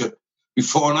scholarship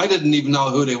before, and I didn't even know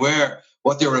who they were,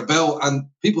 what they were about. And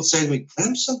people say to me,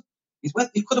 Clemson? He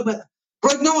could have went.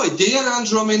 But I had no idea,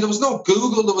 Andrew. I mean, there was no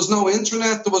Google, there was no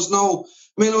internet, there was no...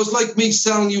 I mean, it was like me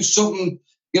selling you something,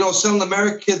 selling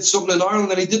American kids something in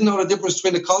Ireland, and he didn't know the difference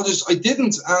between the colleges. I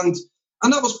didn't, and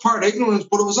that was part ignorance,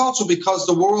 but it was also because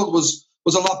the world was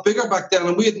a lot bigger back then,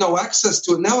 and we had no access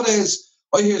to it. Nowadays,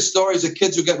 I hear stories of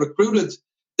kids who get recruited.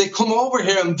 They come over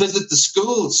here and visit the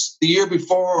schools the year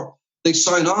before they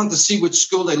sign on to see which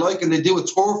school they like, and they do a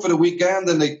tour for the weekend,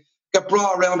 and they get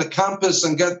brought around the campus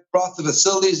and get brought to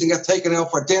facilities and get taken out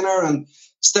for dinner and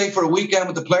stay for a weekend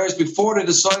with the players before they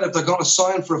decide if they're going to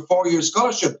sign for a 4-year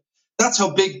scholarship. That's how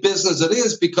big business it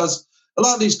is, because a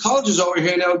lot of these colleges over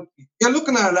here now, you're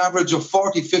looking at an average of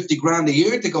 40, 50 grand a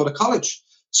year to go to college.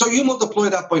 So you multiply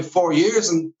that by 4 years,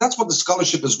 and that's what the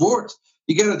scholarship is worth.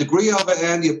 You get a degree of it,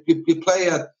 and you play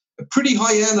at a pretty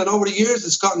high end, and over the years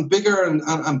it's gotten bigger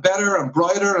and better and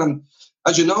brighter. And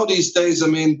as you know, these days, I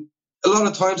mean, a lot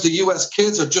of times the US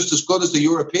kids are just as good as the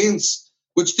Europeans,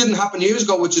 which didn't happen years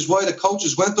ago, which is why the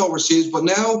coaches went overseas. But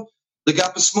now the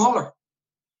gap is smaller.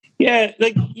 Yeah,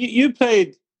 like you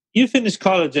finished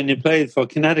college and you played for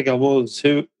Connecticut Wolves,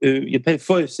 who you played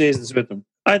 5 seasons with them.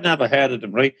 I'd never heard of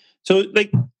them, right? So,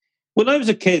 like, when I was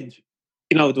a kid,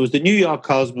 there was the New York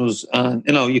Cosmos, and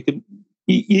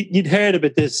you'd heard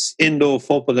about this indoor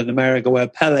football in America where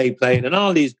Pele played and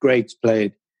all these greats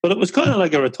played. But it was kind of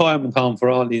like a retirement home for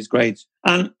all these greats.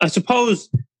 And I suppose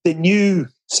the new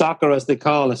soccer, as they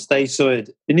call it,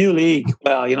 stateside, the new league,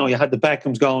 well, you had the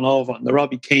Beckhams going over and the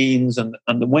Robbie Keanes and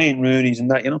the Wayne Rooneys and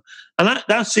that, And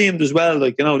that seemed as well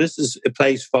like, this is a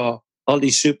place for all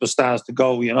these superstars to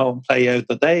go, and play out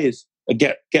the days and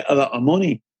get a lot of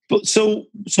money. But so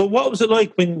what was it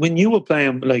like when you were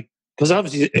playing, like, because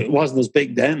obviously it wasn't as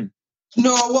big then.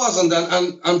 No, it wasn't.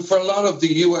 And for a lot of the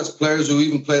US players who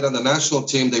even played on the national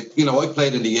team, I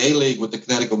played in the A-League with the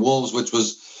Connecticut Wolves, which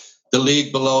was the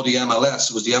league below the MLS.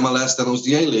 It was the MLS, then it was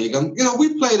the A-League. And,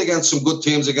 we played against some good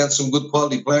teams, against some good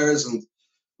quality players. And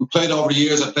we played over the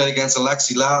years. I played against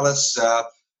Alexi Lalas. I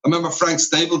remember Frank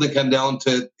Stapleton came down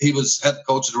he was head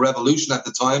coach of the Revolution at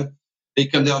the time. He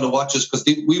came down to watch us because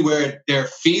we were their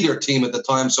feeder team at the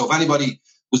time. So if anybody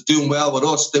was doing well with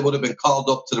us, they would have been called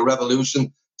up to the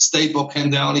Revolution. Staple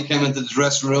came down. He came into the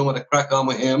dressing room with a crack on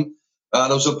with him. There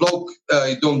was a bloke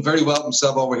doing very well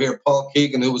himself over here, Paul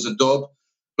Keegan, who was a dub,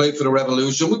 played for the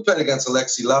Revolution. We played against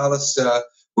Alexi Lalas.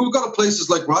 We've got to places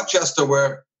like Rochester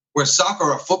where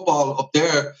soccer or football up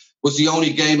there was the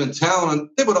only game in town, and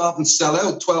they would often sell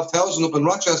out 12,000 up in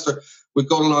Rochester. We'd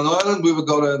go to Long Island. We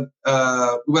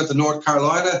went to North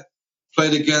Carolina,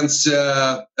 played against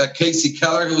Casey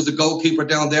Keller, who was the goalkeeper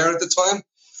down there at the time.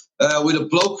 We had a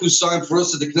bloke who signed for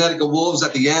us at the Connecticut Wolves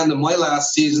at the end of my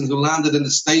last season who landed in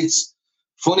the States.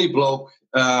 Funny bloke,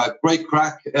 great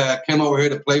crack, came over here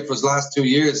to play for his last 2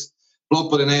 years.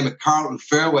 Bloke by the name of Carlton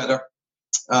Fairweather,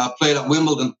 played at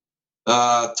Wimbledon.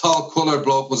 Tall coloured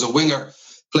bloke, was a winger,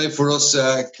 played for us,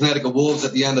 Connecticut Wolves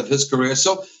at the end of his career.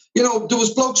 So, there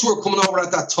was blokes who were coming over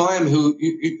at that time who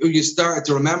you started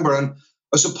to remember. And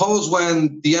I suppose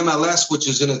when the MLS, which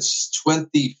is in its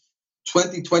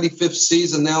 25th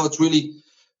season now, it's really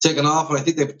taken off, and I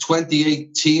think they have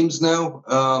 28 teams now,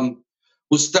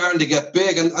 was starting to get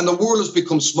big, and the world has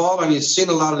become smaller, and you've seen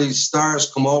a lot of these stars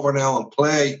come over now and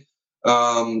play,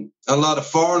 a lot of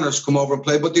foreigners come over and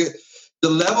play, but the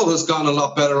level has gotten a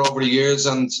lot better over the years,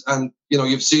 and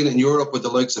you've seen it in Europe with the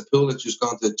likes of Pulisic, who's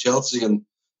gone to Chelsea and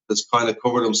has kind of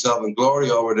covered himself in glory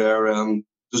over there.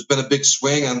 There's been a big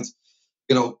swing, and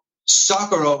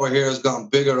soccer over here has gotten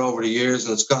bigger over the years,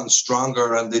 and it's gotten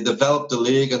stronger, and they developed the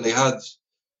league, and they have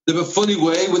a funny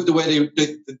way with the way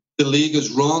the league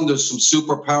is run. There's some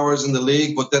superpowers in the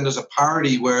league, but then there's a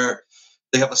parity where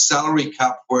they have a salary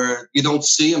cap where you don't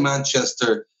see a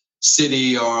Manchester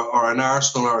City or an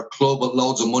Arsenal or a club with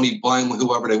loads of money buying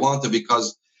whoever they want to,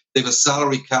 because they have a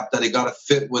salary cap that they got to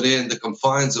fit within the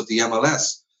confines of the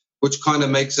MLS, which kind of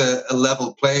makes a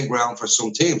level playing ground for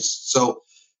some teams. So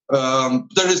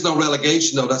there is no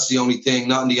relegation, though. That's the only thing,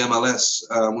 not in the MLS,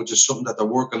 which is something that they're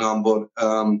working on. But,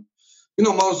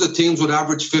 most of the teams would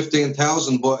average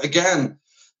 15,000. But again,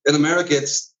 in America,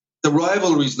 the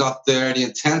rivalry's not there. The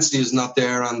intensity is not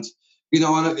there. And,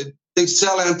 they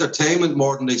sell entertainment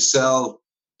more than they sell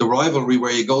the rivalry,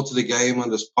 where you go to the game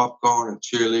and there's popcorn and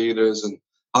cheerleaders and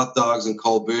hot dogs and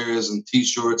cold beers and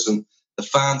T-shirts, and the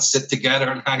fans sit together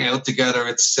and hang out together.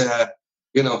 It's,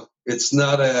 it's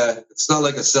not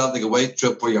like a Celtic away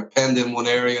trip where you're penned in one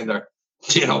area and they're,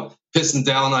 pissing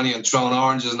down on you and throwing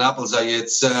oranges and apples at you.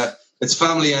 It's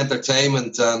family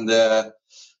entertainment, and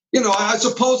I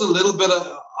suppose a little bit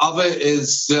of it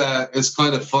is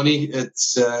kind of funny.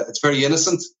 It's very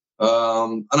innocent,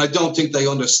 and I don't think they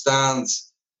understand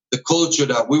the culture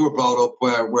that we were brought up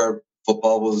where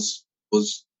football was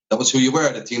that was who you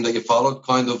were. The team that you followed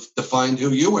kind of defined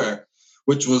who you were,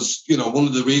 which was, one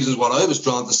of the reasons why I was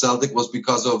drawn to Celtic was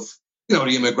because of, the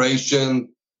immigration,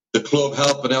 the club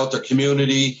helping out their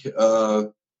community,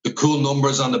 the cool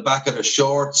numbers on the back of their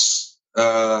shorts,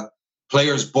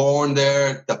 players born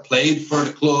there that played for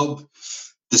the club,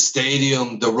 the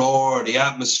stadium, the roar, the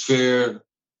atmosphere,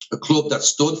 a club that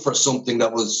stood for something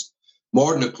that was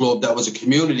more than a club, that was a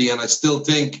community. And I still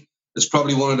think it's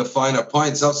probably one of the finer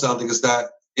points of Celtic is that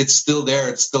it's still there,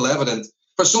 it's still evident.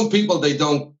 For some people, they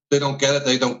don't get it,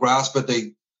 they don't grasp it,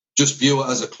 they just view it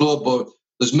as a club. But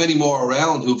there's many more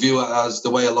around who view it as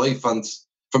the way of life. And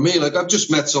for me, I've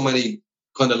just met so many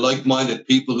kind of like-minded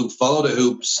people who follow the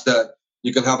hoops that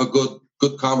you can have a good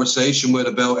conversation with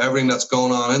about everything that's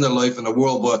going on in their life in the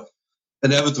world. But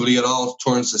inevitably, it all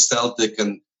turns to Celtic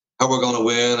and how we're going to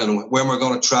win and when we're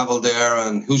going to travel there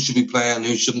and who should be playing,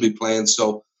 who shouldn't be playing.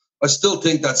 So I still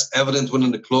think that's evident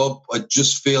within the club. I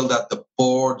just feel that the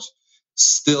board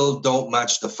still don't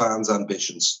match the fans'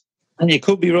 ambitions. And you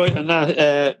could be right on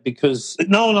that because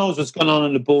no one knows what's going on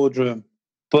in the boardroom.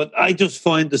 But I just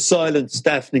find the silence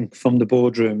deafening from the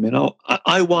boardroom.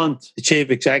 I want the chief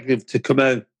executive to come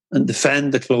out and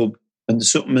defend the club and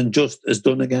something unjust is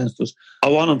done against us. I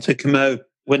want him to come out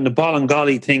when the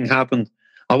Bolingoli thing happened.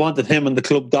 I wanted him and the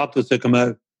club doctor to come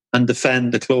out and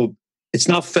defend the club. It's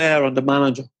not fair on the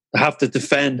manager to have to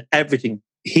defend everything.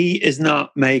 He is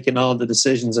not making all the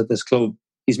decisions at this club.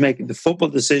 He's making the football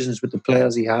decisions with the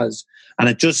players he has. And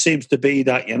it just seems to be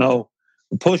that,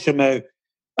 push him out.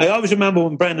 I always remember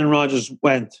when Brendan Rodgers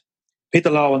went, Peter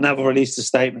Lawwell never released a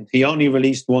statement. He only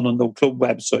released one on the club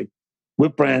website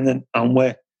with Brendan and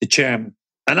with the chairman.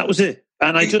 And that was it.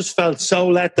 And I just felt so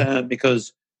let down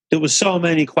because there was so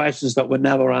many questions that were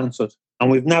never answered, and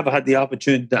we've never had the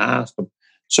opportunity to ask them.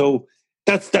 So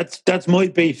that's my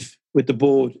beef with the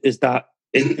board, is that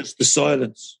it's just the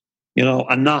silence,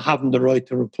 and not having the right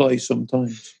to reply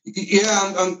sometimes.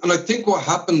 Yeah, and I think what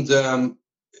happened,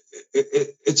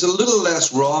 it's a little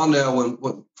less raw now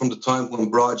when from the time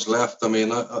when Brodge left. I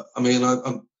mean, I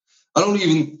don't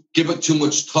even give it too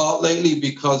much thought lately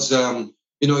because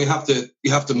you have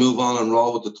to move on and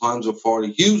roll with the times of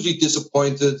 40. Hugely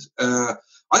disappointed.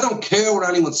 I don't care what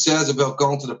anyone says about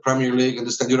going to the Premier League and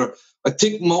this and the other. I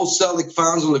think most Celtic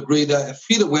fans will agree that if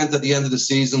he'd have went at the end of the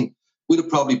season, we'd have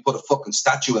probably put a fucking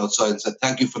statue outside and said,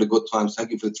 thank you for the good times,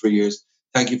 thank you for the 3 years,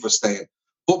 thank you for staying.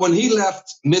 But when he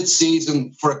left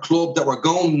mid-season for a club that were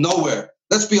going nowhere,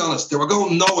 let's be honest, they were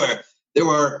going nowhere. They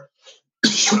were,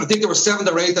 I think they were 7th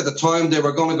or 8th at the time. They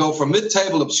were going to go for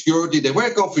mid-table obscurity. They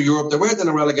weren't going for Europe. They weren't in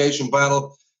a relegation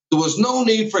battle. There was no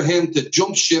need for him to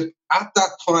jump ship at that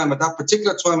time, at that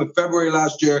particular time in February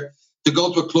last year, to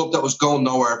go to a club that was going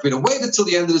nowhere. If we'd have waited till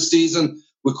the end of the season,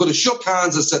 we could have shook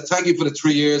hands and said, thank you for the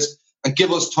 3 years and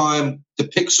give us time to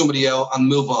pick somebody out and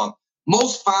move on.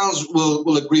 Most fans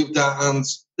will agree with that. And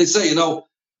they say,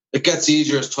 it gets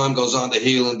easier as time goes on to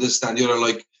heal and this, that, and the other.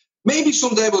 Like, maybe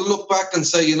someday we'll look back and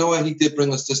say, what, he did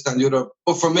bring us this, that, and the other.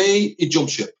 But for me, he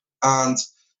jumped ship. And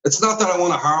it's not that I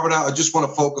want to harbour that. I just want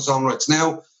to focus on rights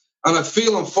now. And I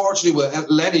feel, unfortunately, with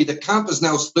Lenny, the camp is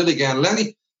now split again.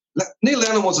 Neil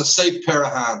Lennon was a safe pair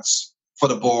of hands for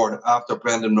the board after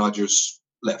Brendan Rodgers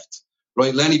left.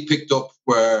 Right? Lenny picked up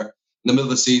where in the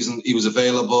middle of the season he was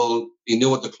available. He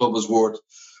knew what the club was worth,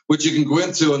 which you can go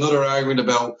into another argument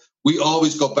about. We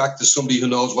always go back to somebody who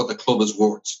knows what the club is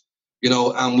worth.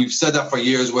 And we've said that for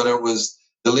years, whether it was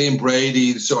the Liam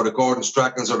Brady's or the Gordon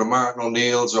Strackens or the Martin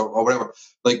O'Neills or whatever.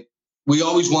 Like, we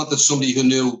always wanted somebody who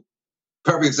knew.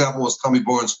 Perfect example was Tommy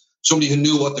Burns, somebody who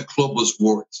knew what the club was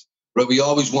worth. Right? We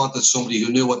always wanted somebody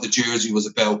who knew what the jersey was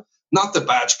about, not the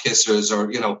badge kissers or,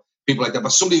 people like that,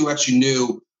 but somebody who actually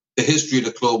knew the history of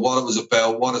the club, what it was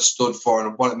about, what it stood for,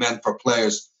 and what it meant for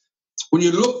players. When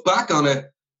you look back on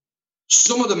it,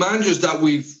 some of the managers that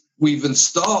we've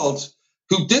installed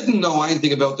who didn't know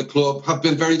anything about the club have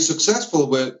been very successful,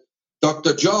 with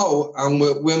Dr. Joe and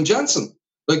with Wim Jensen.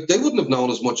 Like, they wouldn't have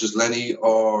known as much as Lenny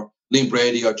or Liam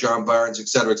Brady or John Barnes, et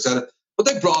cetera, but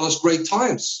they brought us great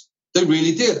times. They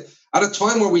really did. At a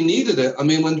time where we needed it. I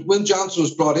mean, when Wim Johnson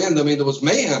was brought in, there was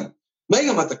mayhem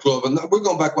at the club. And we're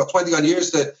going back, 20-odd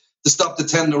years to stop the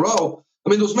 10 in a row.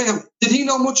 There was mayhem. Did he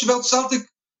know much about Celtic?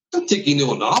 I don't think he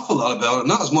knew an awful lot about it.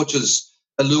 Not as much as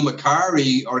a Lou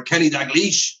Macari or Kenny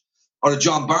Dalglish or a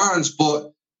John Barnes.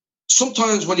 But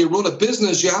sometimes when you run a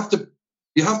business, you have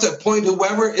to appoint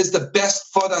whoever is the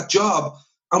best for that job.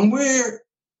 And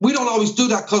we don't always do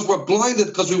that because we're blinded,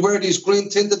 because we wear these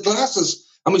green-tinted glasses.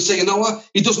 And we say, you know what?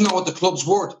 He doesn't know what the club's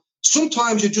worth.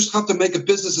 Sometimes you just have to make a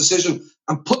business decision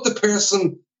and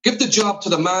give the job to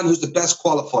the man who's the best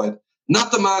qualified,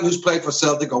 not the man who's played for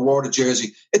Celtic or wore the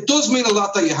jersey. It does mean a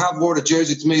lot that you have wore the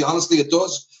jersey, to me. Honestly, it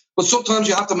does. But sometimes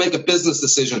you have to make a business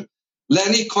decision.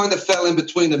 Lenny kind of fell in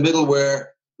between the middle,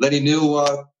 where Lenny knew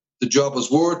what the job was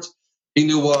worth. He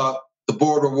knew what the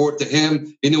board were worth to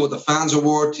him. He knew what the fans were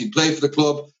worth. He played for the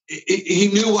club. He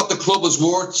knew what the club was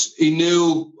worth. He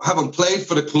knew, having played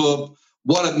for the club,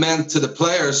 what it meant to the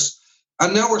players.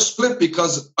 And now we're split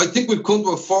because I think we've come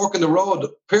to a fork in the road.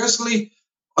 Personally,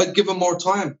 I'd give him more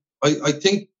time. I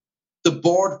think the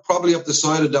board probably have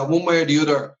decided that one way or the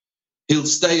other, he'll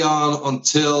stay on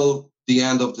until the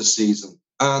end of the season.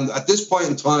 And at this point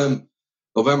in time,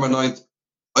 November 9th,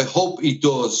 I hope he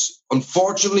does.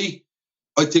 Unfortunately,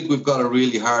 I think we've got a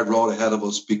really hard road ahead of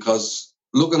us, because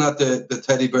looking at the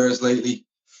teddy bears lately,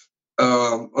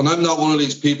 and I'm not one of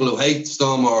these people who hates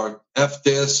them or F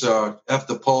this or F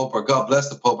the Pope or God bless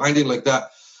the Pope, anything like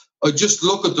that. I just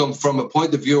look at them from a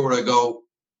point of view where I go,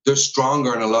 they're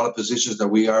stronger in a lot of positions than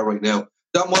we are right now.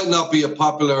 That might not be a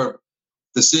popular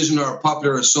decision or a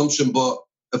popular assumption, but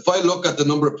if I look at the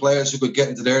number of players who could get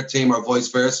into their team or vice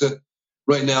versa,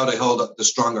 right now they hold the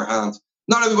stronger hand.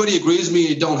 Not everybody agrees with me,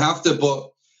 you don't have to,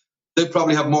 but they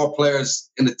probably have more players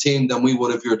in the team than we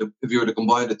would if you were to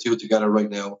combine the two together right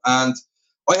now. And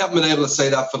I haven't been able to say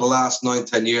that for the last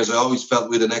 9-10 years. I always felt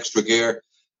we had an extra gear,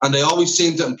 and they always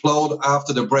seem to implode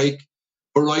after the break.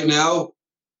 But right now,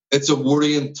 it's a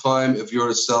worrying time if you're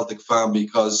a Celtic fan,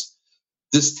 because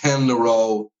this 10 in a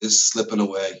row is slipping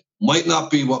away. Might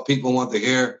not be what people want to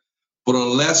hear, but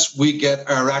unless we get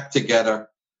our act together,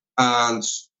 and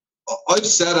I've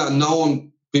said it,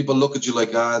 knowing people look at you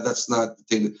like, that's not the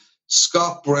thing.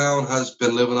 Scott Brown has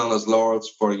been living on his laurels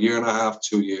for a year and a half,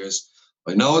 2 years.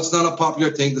 I know it's not a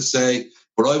popular thing to say,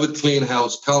 but I would clean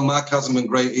house. Cal Mack hasn't been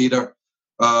great either.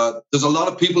 There's a lot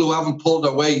of people who haven't pulled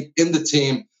their weight in the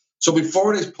team. So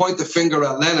before they point the finger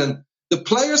at Lennon, the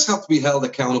players have to be held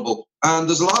accountable. And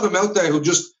there's a lot of them out there who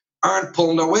just aren't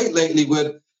pulling their weight lately, with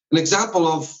an example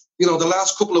of, the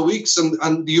last couple of weeks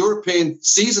and the European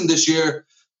season this year.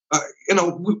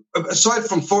 Aside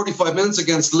from 45 minutes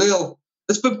against Lille,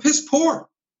 it's been piss poor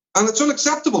and it's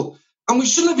unacceptable. And we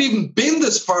shouldn't have even been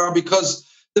this far, because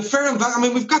the fair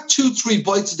and we've got 2-3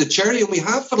 bites of the cherry, and we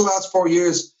have for the last 4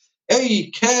 years.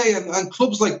 AEK and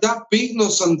clubs like that beating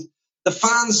us, and the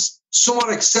fans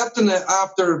somewhat accepting it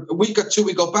after a week or two.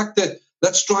 We go back to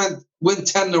let's try and win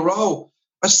 10 in a row.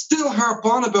 I still harp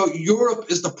on about Europe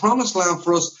is the promised land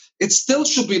for us. It still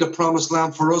should be the promised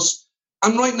land for us.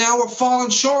 And right now we're falling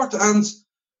short, and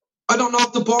I don't know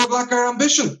if the board lack our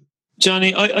ambition.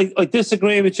 Johnny, I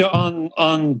disagree with you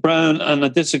on Brown, and I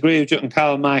disagree with you on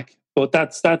Cal Mack, but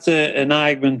that's an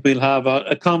argument we'll have,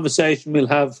 a conversation we'll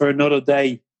have for another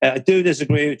day. I do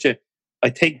disagree with you. I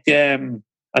think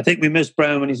we miss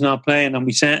Brown when he's not playing, and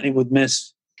we certainly would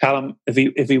miss Callum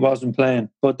if he wasn't playing.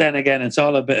 But then again, it's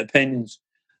all a bit of opinions.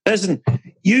 Listen,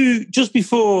 you just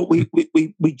before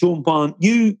we jump on,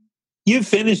 you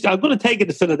finished. I'm going to take it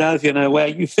to Philadelphia now, where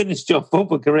you finished your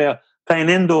football career playing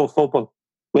indoor football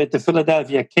with the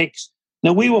Philadelphia Kicks.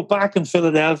 Now, we were back in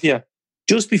Philadelphia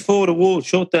just before the world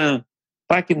shut down,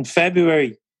 back in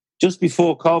February, just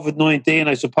before COVID-19,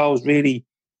 I suppose, really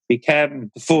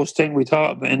became the first thing we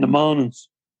thought about in the mornings.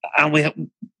 And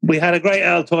we had a great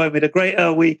old time. We had a great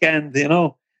old weekend,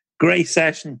 great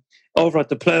session over at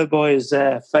the Plowboys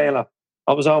Fela.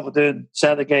 I was over doing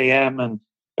Celtic AM, and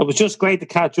it was just great to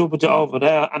catch up with you over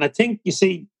there. And I think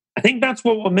that's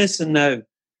what we're missing now.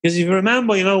 Because if you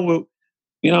remember,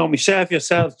 myself,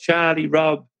 yourself, Charlie,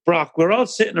 Rob, Brock, we're all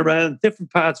sitting around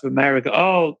different parts of America,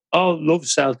 all love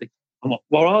Celtic. And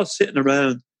we're all sitting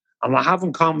around and we're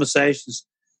having conversations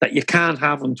that you can't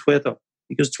have on Twitter,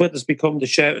 because Twitter's become the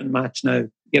shouting match now,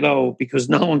 because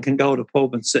no one can go to the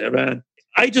pub and sit around.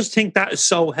 I just think that is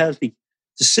so healthy,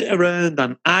 to sit around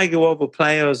and argue over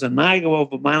players and argue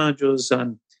over managers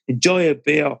and enjoy a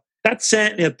beer. That's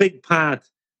certainly a big part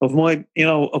of my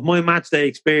match day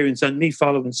experience and me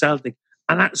following Celtic.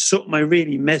 And that's something I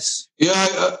really miss. Yeah,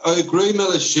 I agree,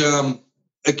 Milish.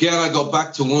 Again, I go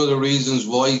back to one of the reasons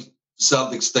why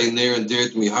Celtic stay near and dear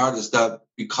to me heart is that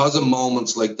because of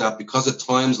moments like that, because of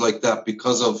times like that,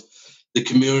 because of the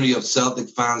community of Celtic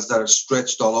fans that are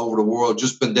stretched all over the world,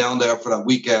 just been down there for that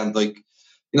weekend. There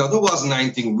wasn't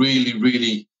anything really,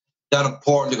 really that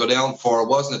important to go down for. It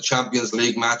wasn't a Champions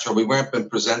League match, or we weren't being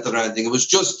presented or anything. It was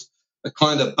just a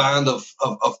kind of band of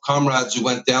comrades who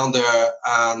went down there.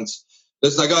 And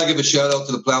listen, I got to give a shout out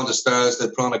to the Plough and the Stars. They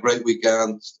put on a great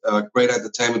weekend, great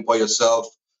entertainment by yourself.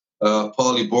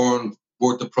 Paulie Byrne,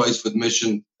 worth the price for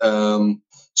admission.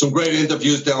 Some great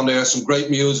interviews down there, some great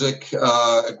music,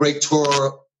 a great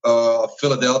tour of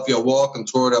Philadelphia, walking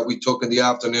tour that we took in the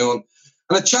afternoon,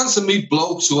 and a chance to meet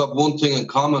blokes who have one thing in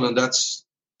common, and that's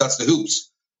the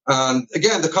hoops. And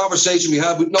again, the conversation we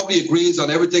had, nobody agrees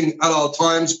on everything at all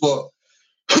times, but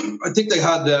I think they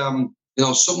had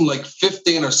something like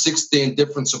 15 or 16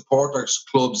 different supporters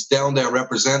clubs down there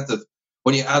represented.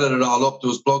 When you added it all up, there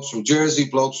was blokes from Jersey,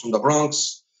 blokes from the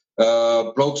Bronx,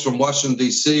 blokes from Washington,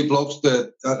 D.C., blokes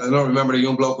that, I don't remember the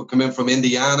young bloke who came in from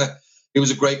Indiana. He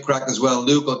was a great crack as well.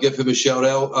 Luke, I'll give him a shout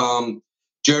out.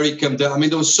 Jerry came down.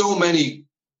 There was so many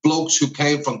blokes who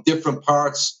came from different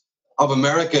parts of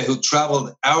America who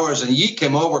traveled hours, and ye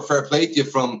came over, fair play to you,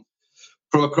 from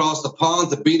across the pond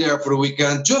to be there for the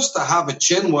weekend, just to have a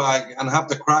chin wag and have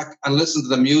the crack and listen to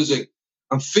the music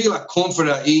and feel at comfort,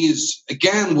 at ease,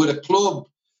 again, with a club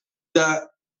that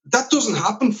doesn't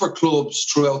happen for clubs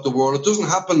throughout the world. It doesn't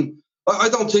happen. I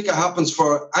don't think it happens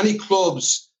for any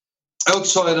clubs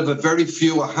outside of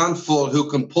a handful who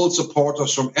can pull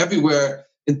supporters from everywhere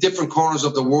in different corners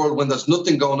of the world when there's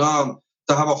nothing going on,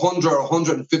 to have 100 or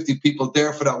 150 people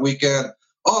there for that weekend,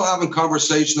 all having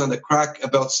conversation on the crack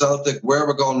about Celtic, where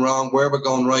we're going wrong, where we're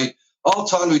going right, all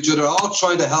talking to each other, all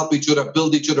trying to help each other,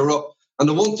 build each other up. And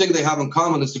the one thing they have in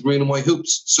common is the green and white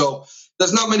hoops. So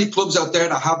there's not many clubs out there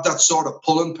that have that sort of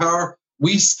pulling power.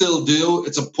 We still do.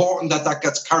 It's important that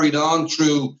gets carried on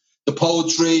through the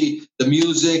poetry, the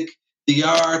music, the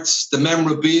arts, the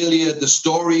memorabilia, the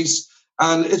stories.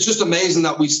 And it's just amazing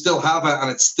that we still have it and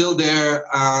it's still there.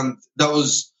 And that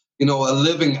was, a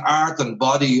living art and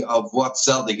body of what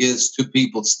Celtic is to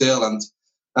people still.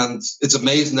 And it's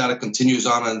amazing that it continues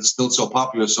on and it's still so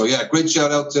popular. So, yeah, great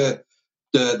shout out to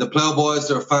the Plowboys.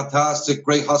 They're fantastic,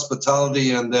 great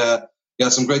hospitality, and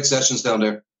some great sessions down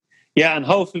there. Yeah, and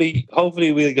hopefully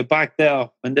we'll get back there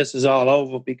when this is all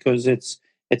over, because it's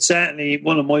certainly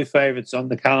one of my favourites on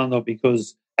the calendar,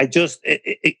 because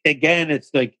again,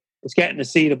 it's like, it's getting to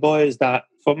see the boys that,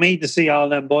 for me to see all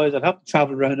them boys, I'd have to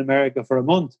travel around America for a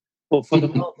month. But for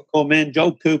them all to come in,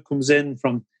 Joe Cook comes in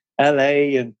from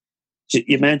LA, and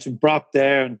you mentioned Brock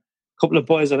there, and a couple of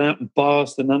boys are out in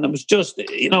Boston, and it was just,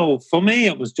 for me,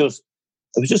 it was just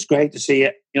great to see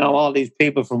it. All these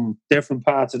people from different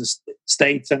parts of the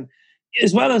states, and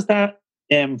as well as that,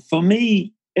 for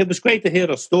me, it was great to hear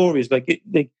their stories. That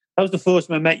was the first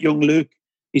time I met young Luke.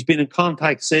 He's been in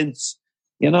contact since,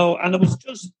 and it was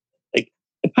just like,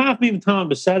 apart from even Tom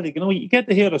the Celtic, you get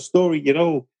to hear the story.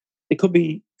 It could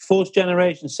be first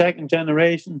generation, second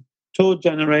generation, third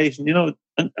generation,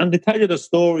 and they tell you the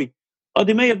story. Or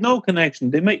they may have no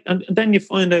connection. And then you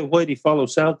find out why they follow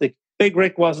Celtic. Big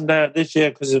Rick wasn't there this year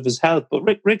because of his health, but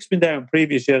Rick's been there in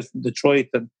previous years from Detroit.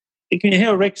 And you can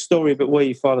hear Rick's story about why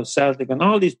he follows Celtic and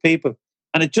all these people.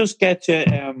 And it just gets you,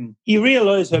 you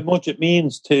realise how much it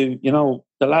means to,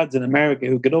 the lads in America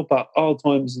who get up at all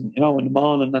times, in the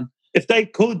morning. And if they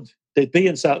could, they'd be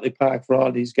in Celtic Park for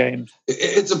all these games.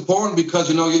 It's important because,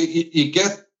 you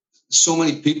get so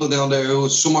many people down there who are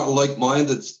somewhat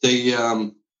like-minded. They,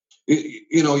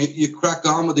 you crack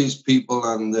on with these people,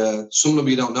 and some of them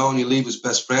you don't know, and you leave as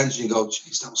best friends, and you go,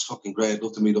 geez, that was fucking great. I'd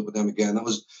love to meet up with them again. That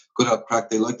was good out crack.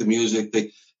 They like the music.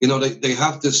 They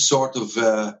have this sort of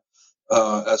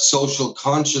a social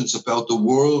conscience about the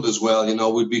world as well.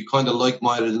 We'd be kind of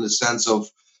like-minded in the sense of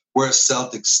where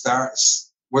Celtic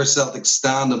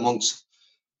stand amongst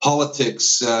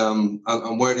politics,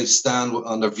 and where they stand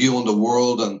on their view on the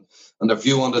world and their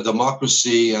view on the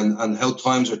democracy, and how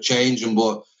times are changing,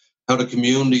 but how the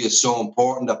community is so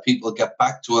important that people get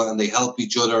back to it and they help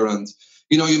each other. And,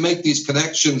 you make these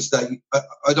connections that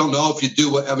I don't know if you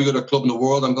do with every other club in the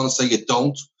world. I'm going to say you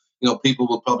don't. People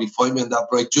will probably fight me on that,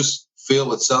 but I just feel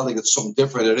with Celtic it's something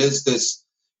different. It is this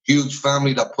huge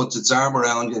family that puts its arm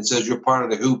around you and says you're part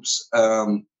of the hoops,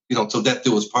 till death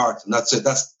do us part. And that's it.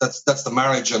 That's the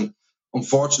marriage. And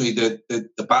unfortunately,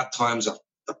 the bad times are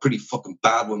pretty fucking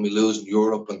bad when we lose in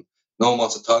Europe, and no one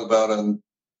wants to talk about it. And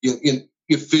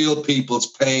you feel people's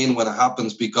pain when it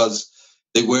happens, because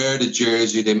they wear the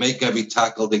jersey, they make every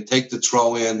tackle, they take the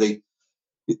throw in,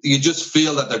 you just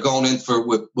feel that they're going in for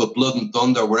with blood and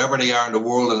thunder wherever they are in the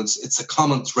world. And it's a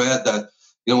common thread that,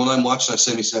 when I'm watching, I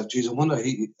say to myself, geez, I wonder,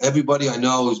 everybody I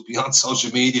know who's beyond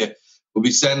social media will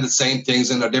be saying the same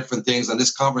things and they're different things, and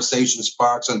this conversation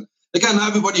sparks. And again,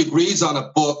 everybody agrees on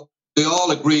it, but they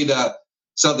all agree that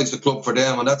Celtic's the club for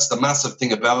them. And that's the massive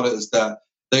thing about it, is that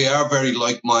they are very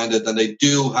like-minded, and they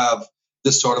do have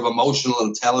this sort of emotional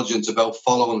intelligence about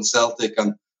following Celtic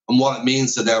and what it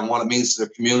means to them, what it means to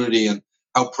their community, and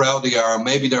how proud they are.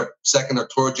 Maybe their second or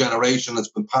third generation has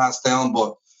been passed down,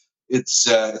 but it's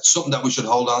something that we should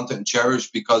hold on to and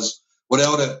cherish, because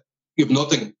without it, you have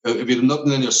nothing. If you have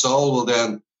nothing in your soul, well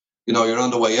then, you're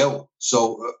on the way out.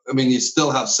 So, you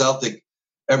still have Celtic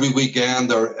every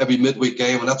weekend or every midweek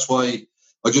game, and that's why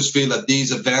I just feel that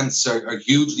these events are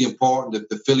hugely important.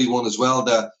 The Philly one as well,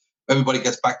 that everybody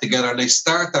gets back together and they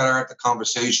start that art of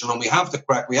conversation, and we have the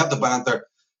crack, we have the banter,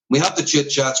 we have the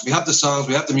chit-chats, we have the songs,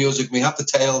 we have the music, we have the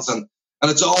tales, and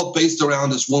it's all based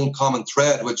around this one common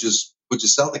thread, which is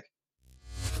Celtic.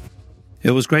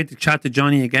 It was great to chat to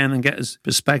Johnny again and get his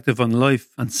perspective on life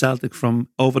and Celtic from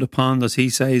over the pond, as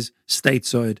he says,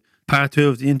 stateside. Part 2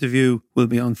 of the interview will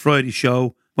be on Friday's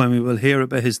show, when we will hear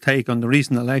about his take on the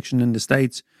recent election in the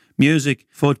States, music,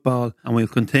 football, and we'll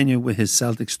continue with his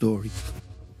Celtic story.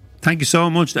 Thank you so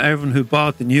much to everyone who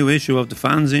bought the new issue of the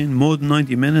fanzine, More Than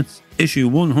 90 Minutes, issue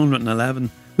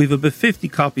 111. We've about 50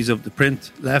 copies of the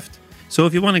print left, so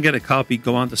if you want to get a copy,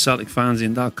 go on to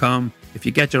CelticFanzine.com. If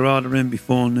you get your order in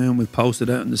before noon, we'll post it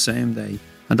out on the same day.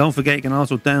 And don't forget, you can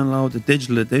also download the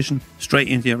digital edition straight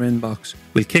into your inbox.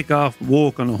 We'll kick off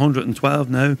work on 112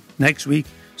 now, next week,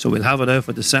 so we'll have it out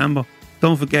for December.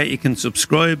 Don't forget, you can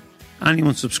subscribe.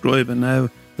 Anyone subscribing now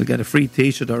will get a free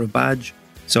t-shirt or a badge.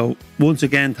 So once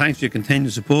again, thanks for your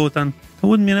continued support, and it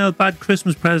wouldn't be a bad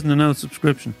Christmas present, an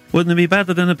subscription. Wouldn't it be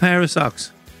better than a pair of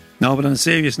socks? No, but on a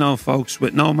serious note, folks,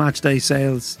 with no match day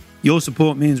sales, your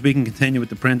support means we can continue with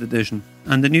the print edition.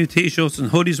 And the new t-shirts and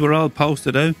hoodies were all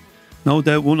posted out. No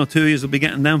doubt 1 or 2 years will be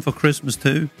getting them for Christmas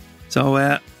too. So,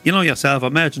 you know yourself, our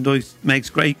merchandise makes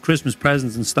great Christmas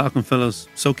presents and stocking fillers.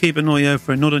 So keep an eye out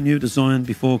for another new design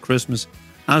before Christmas.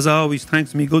 As always,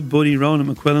 thanks to my good buddy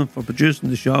Ronan McQuillan for producing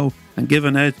the show and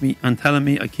giving out to me and telling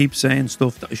me I keep saying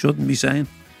stuff that I shouldn't be saying.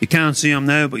 You can't see him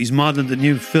now, but he's modelling the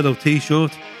new Philo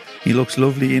t-shirt. He looks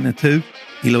lovely in it too.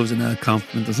 He loves an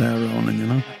compliment as our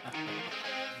Ronan,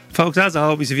 Folks, as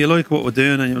always, if you like what we're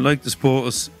doing and you like to support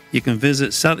us, you can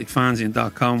visit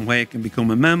CelticFanzine.com, where you can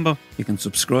become a member, you can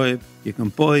subscribe, you can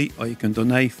buy, or you can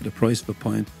donate for the price of a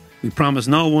pint. We promise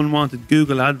no unwanted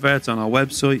Google adverts on our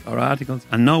website or articles,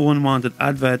 and no unwanted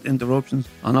advert interruptions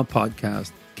on our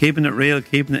podcast. Keeping it real,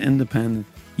 keeping it independent.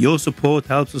 Your support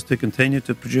helps us to continue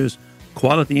to produce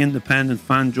quality independent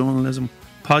fan journalism,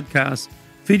 podcasts,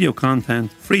 video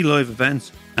content, free live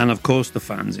events, and of course the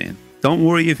fanzine. Don't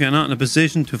worry if you're not in a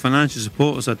position to financially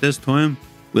support us at this time.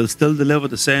 We'll still deliver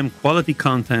the same quality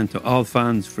content to all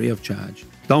fans free of charge.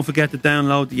 Don't forget to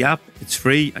download the app. It's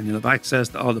free and you'll have access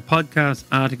to all the podcasts,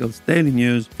 articles, daily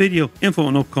news, video, info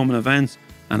on upcoming events,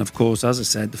 and of course, as I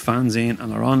said, the fanzine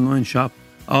and our online shop,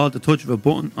 all at the touch of a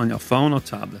button on your phone or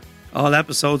tablet. All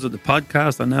episodes of the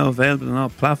podcast are now available on all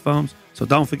platforms, so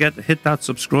don't forget to hit that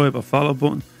subscribe or follow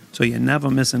button so you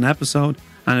never miss an episode.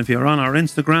 And if you're on our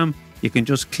Instagram, you can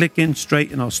just click in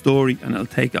straight in our story and it'll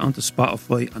take it onto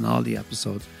Spotify and all the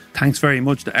episodes. Thanks very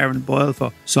much to Erin Boyle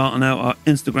for sorting out our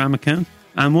Instagram account.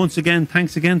 And once again,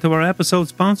 thanks again to our episode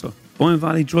sponsor, Boyne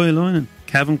Valley Dry Lining.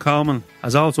 Kevin Coleman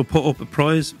has also put up a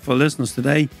prize for listeners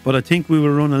today, but I think we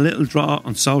will run a little draw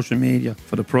on social media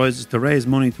for the prizes to raise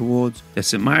money towards the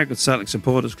St Margaret Celtic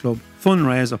Supporters Club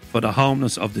fundraiser for the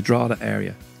homeless of the Drogheda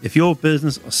area. If your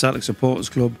business or Celtic Supporters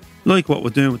Club like what we're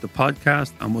doing with the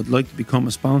podcast and would like to become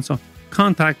a sponsor,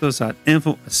 contact us at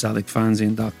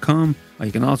info@celticfanzine.com, or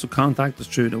you can also contact us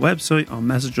through the website or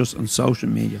message us on social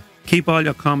media. Keep all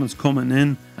your comments coming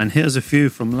in, and here's a few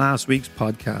from last week's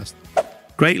podcast.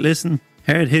 Great listen.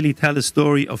 Heard Hilly tell the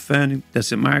story of founding the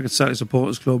St Margaret Celtic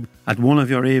Supporters Club at one of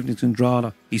your evenings in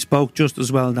Drogheda. He spoke just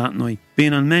as well that night.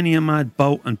 Been on many a mad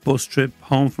boat and bus trip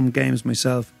home from games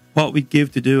myself. What we'd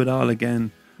give to do it all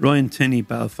again. Ryan Tinney,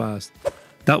 Belfast.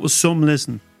 That was some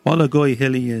listen. What a guy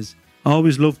Hilly is.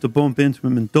 Always loved to bump into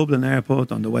him in Dublin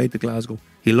Airport on the way to Glasgow.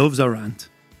 He loves a rant.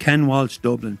 Ken Walsh,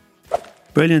 Dublin.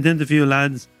 Brilliant interview,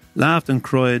 lads. Laughed and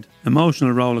cried.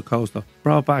 Emotional roller coaster.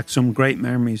 Brought back some great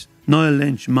memories. Niall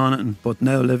Lynch, Monaghan, but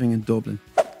now living in Dublin.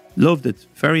 Loved it.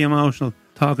 Very emotional.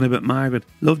 Talking about Margaret.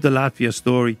 Loved the Latvia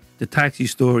story. The taxi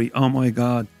story. Oh my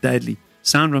God. Deadly.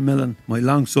 Sandra Millen, my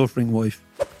long-suffering wife.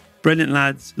 Brilliant,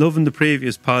 lads. Loving the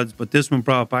previous pods, but this one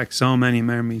brought back so many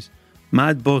memories.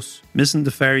 Mad bus. Missing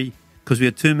the ferry because we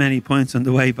had too many points on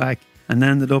the way back and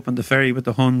ended up on the ferry with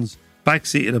the Huns.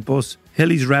 Backseat of the bus,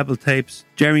 Hilly's Rebel tapes,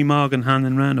 Jerry Morgan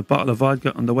handing round a bottle of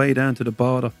vodka on the way down to the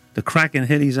border, the cracking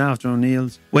Hilly's after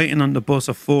O'Neill's, waiting on the bus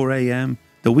at 4 a.m,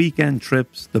 the weekend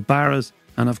trips, the barras,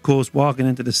 and of course walking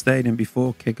into the stadium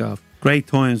before kick-off. Great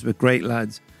times with great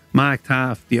lads. Mark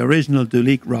Taft, the original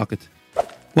Duleek Rocket.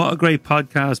 What a great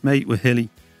podcast, mate, with Hilly.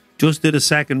 Just did a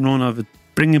second run of it,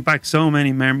 bringing back so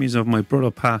many memories of my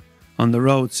brother Pat on the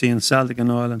road seeing Celtic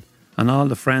in Ireland, and all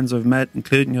the friends I've met,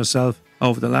 including yourself,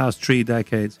 over the last 3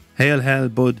 decades. Hail, hell,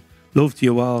 bud. Love to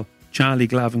you all. Charlie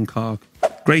Glavin Cork.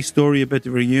 Great story about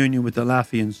the reunion with the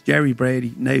Laffians. Jerry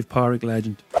Brady, Nave Porrick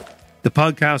legend. The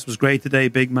podcast was great today,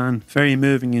 big man. Very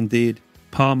moving indeed.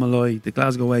 Paul Malloy, the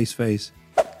Glasgow Ace face.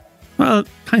 Well,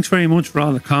 thanks very much for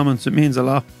all the comments. It means a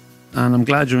lot. And I'm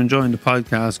glad you're enjoying the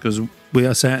podcast, because we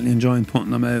are certainly enjoying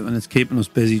putting them out and it's keeping us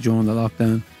busy during the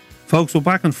lockdown. Folks, we're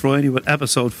back on Friday with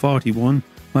episode 41,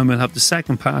 when we'll have the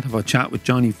second part of our chat with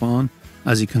Johnny Vaughan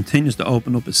as he continues to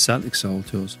open up his Celtic soul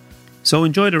to us. So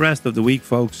enjoy the rest of the week,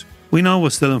 folks. We know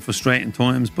we're still in frustrating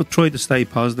times, but try to stay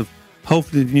positive.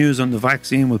 Hopefully the news on the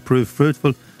vaccine will prove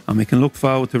fruitful and we can look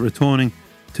forward to returning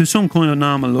to some kind of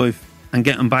normal life and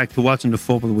getting back to watching the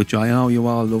football, which I know you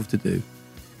all love to do.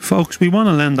 Folks, we want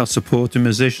to lend our support to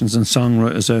musicians and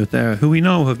songwriters out there who we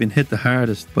know have been hit the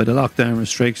hardest by the lockdown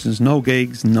restrictions, no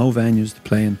gigs, no venues to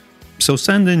play in. So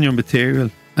send in your material,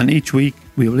 and each week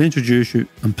we will introduce you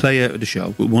and play out of the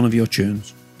show with one of your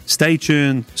tunes. Stay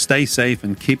tuned, stay safe,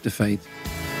 and keep the faith.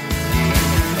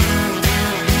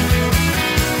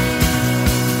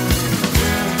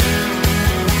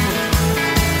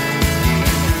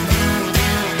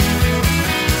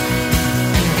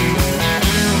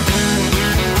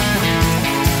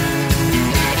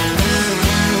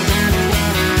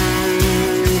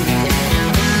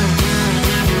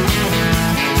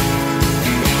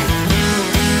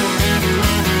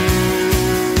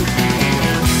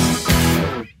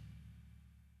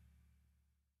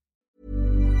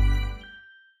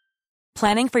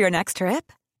 Planning for your next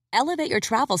trip? Elevate your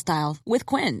travel style with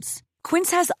Quince. Quince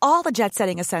has all the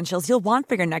jet-setting essentials you'll want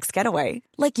for your next getaway,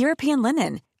 like European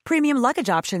linen, premium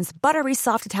luggage options, buttery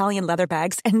soft Italian leather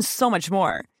bags, and so much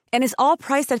more. And is all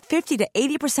priced at 50 to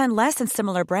 80% less than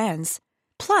similar brands.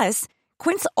 Plus,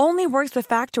 Quince only works with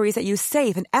factories that use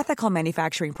safe and ethical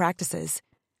manufacturing practices.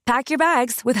 Pack your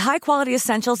bags with high-quality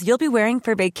essentials you'll be wearing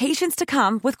for vacations to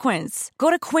come with Quince. Go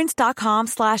to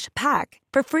quince.com/pack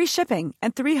for free shipping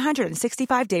and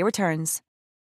 365-day returns.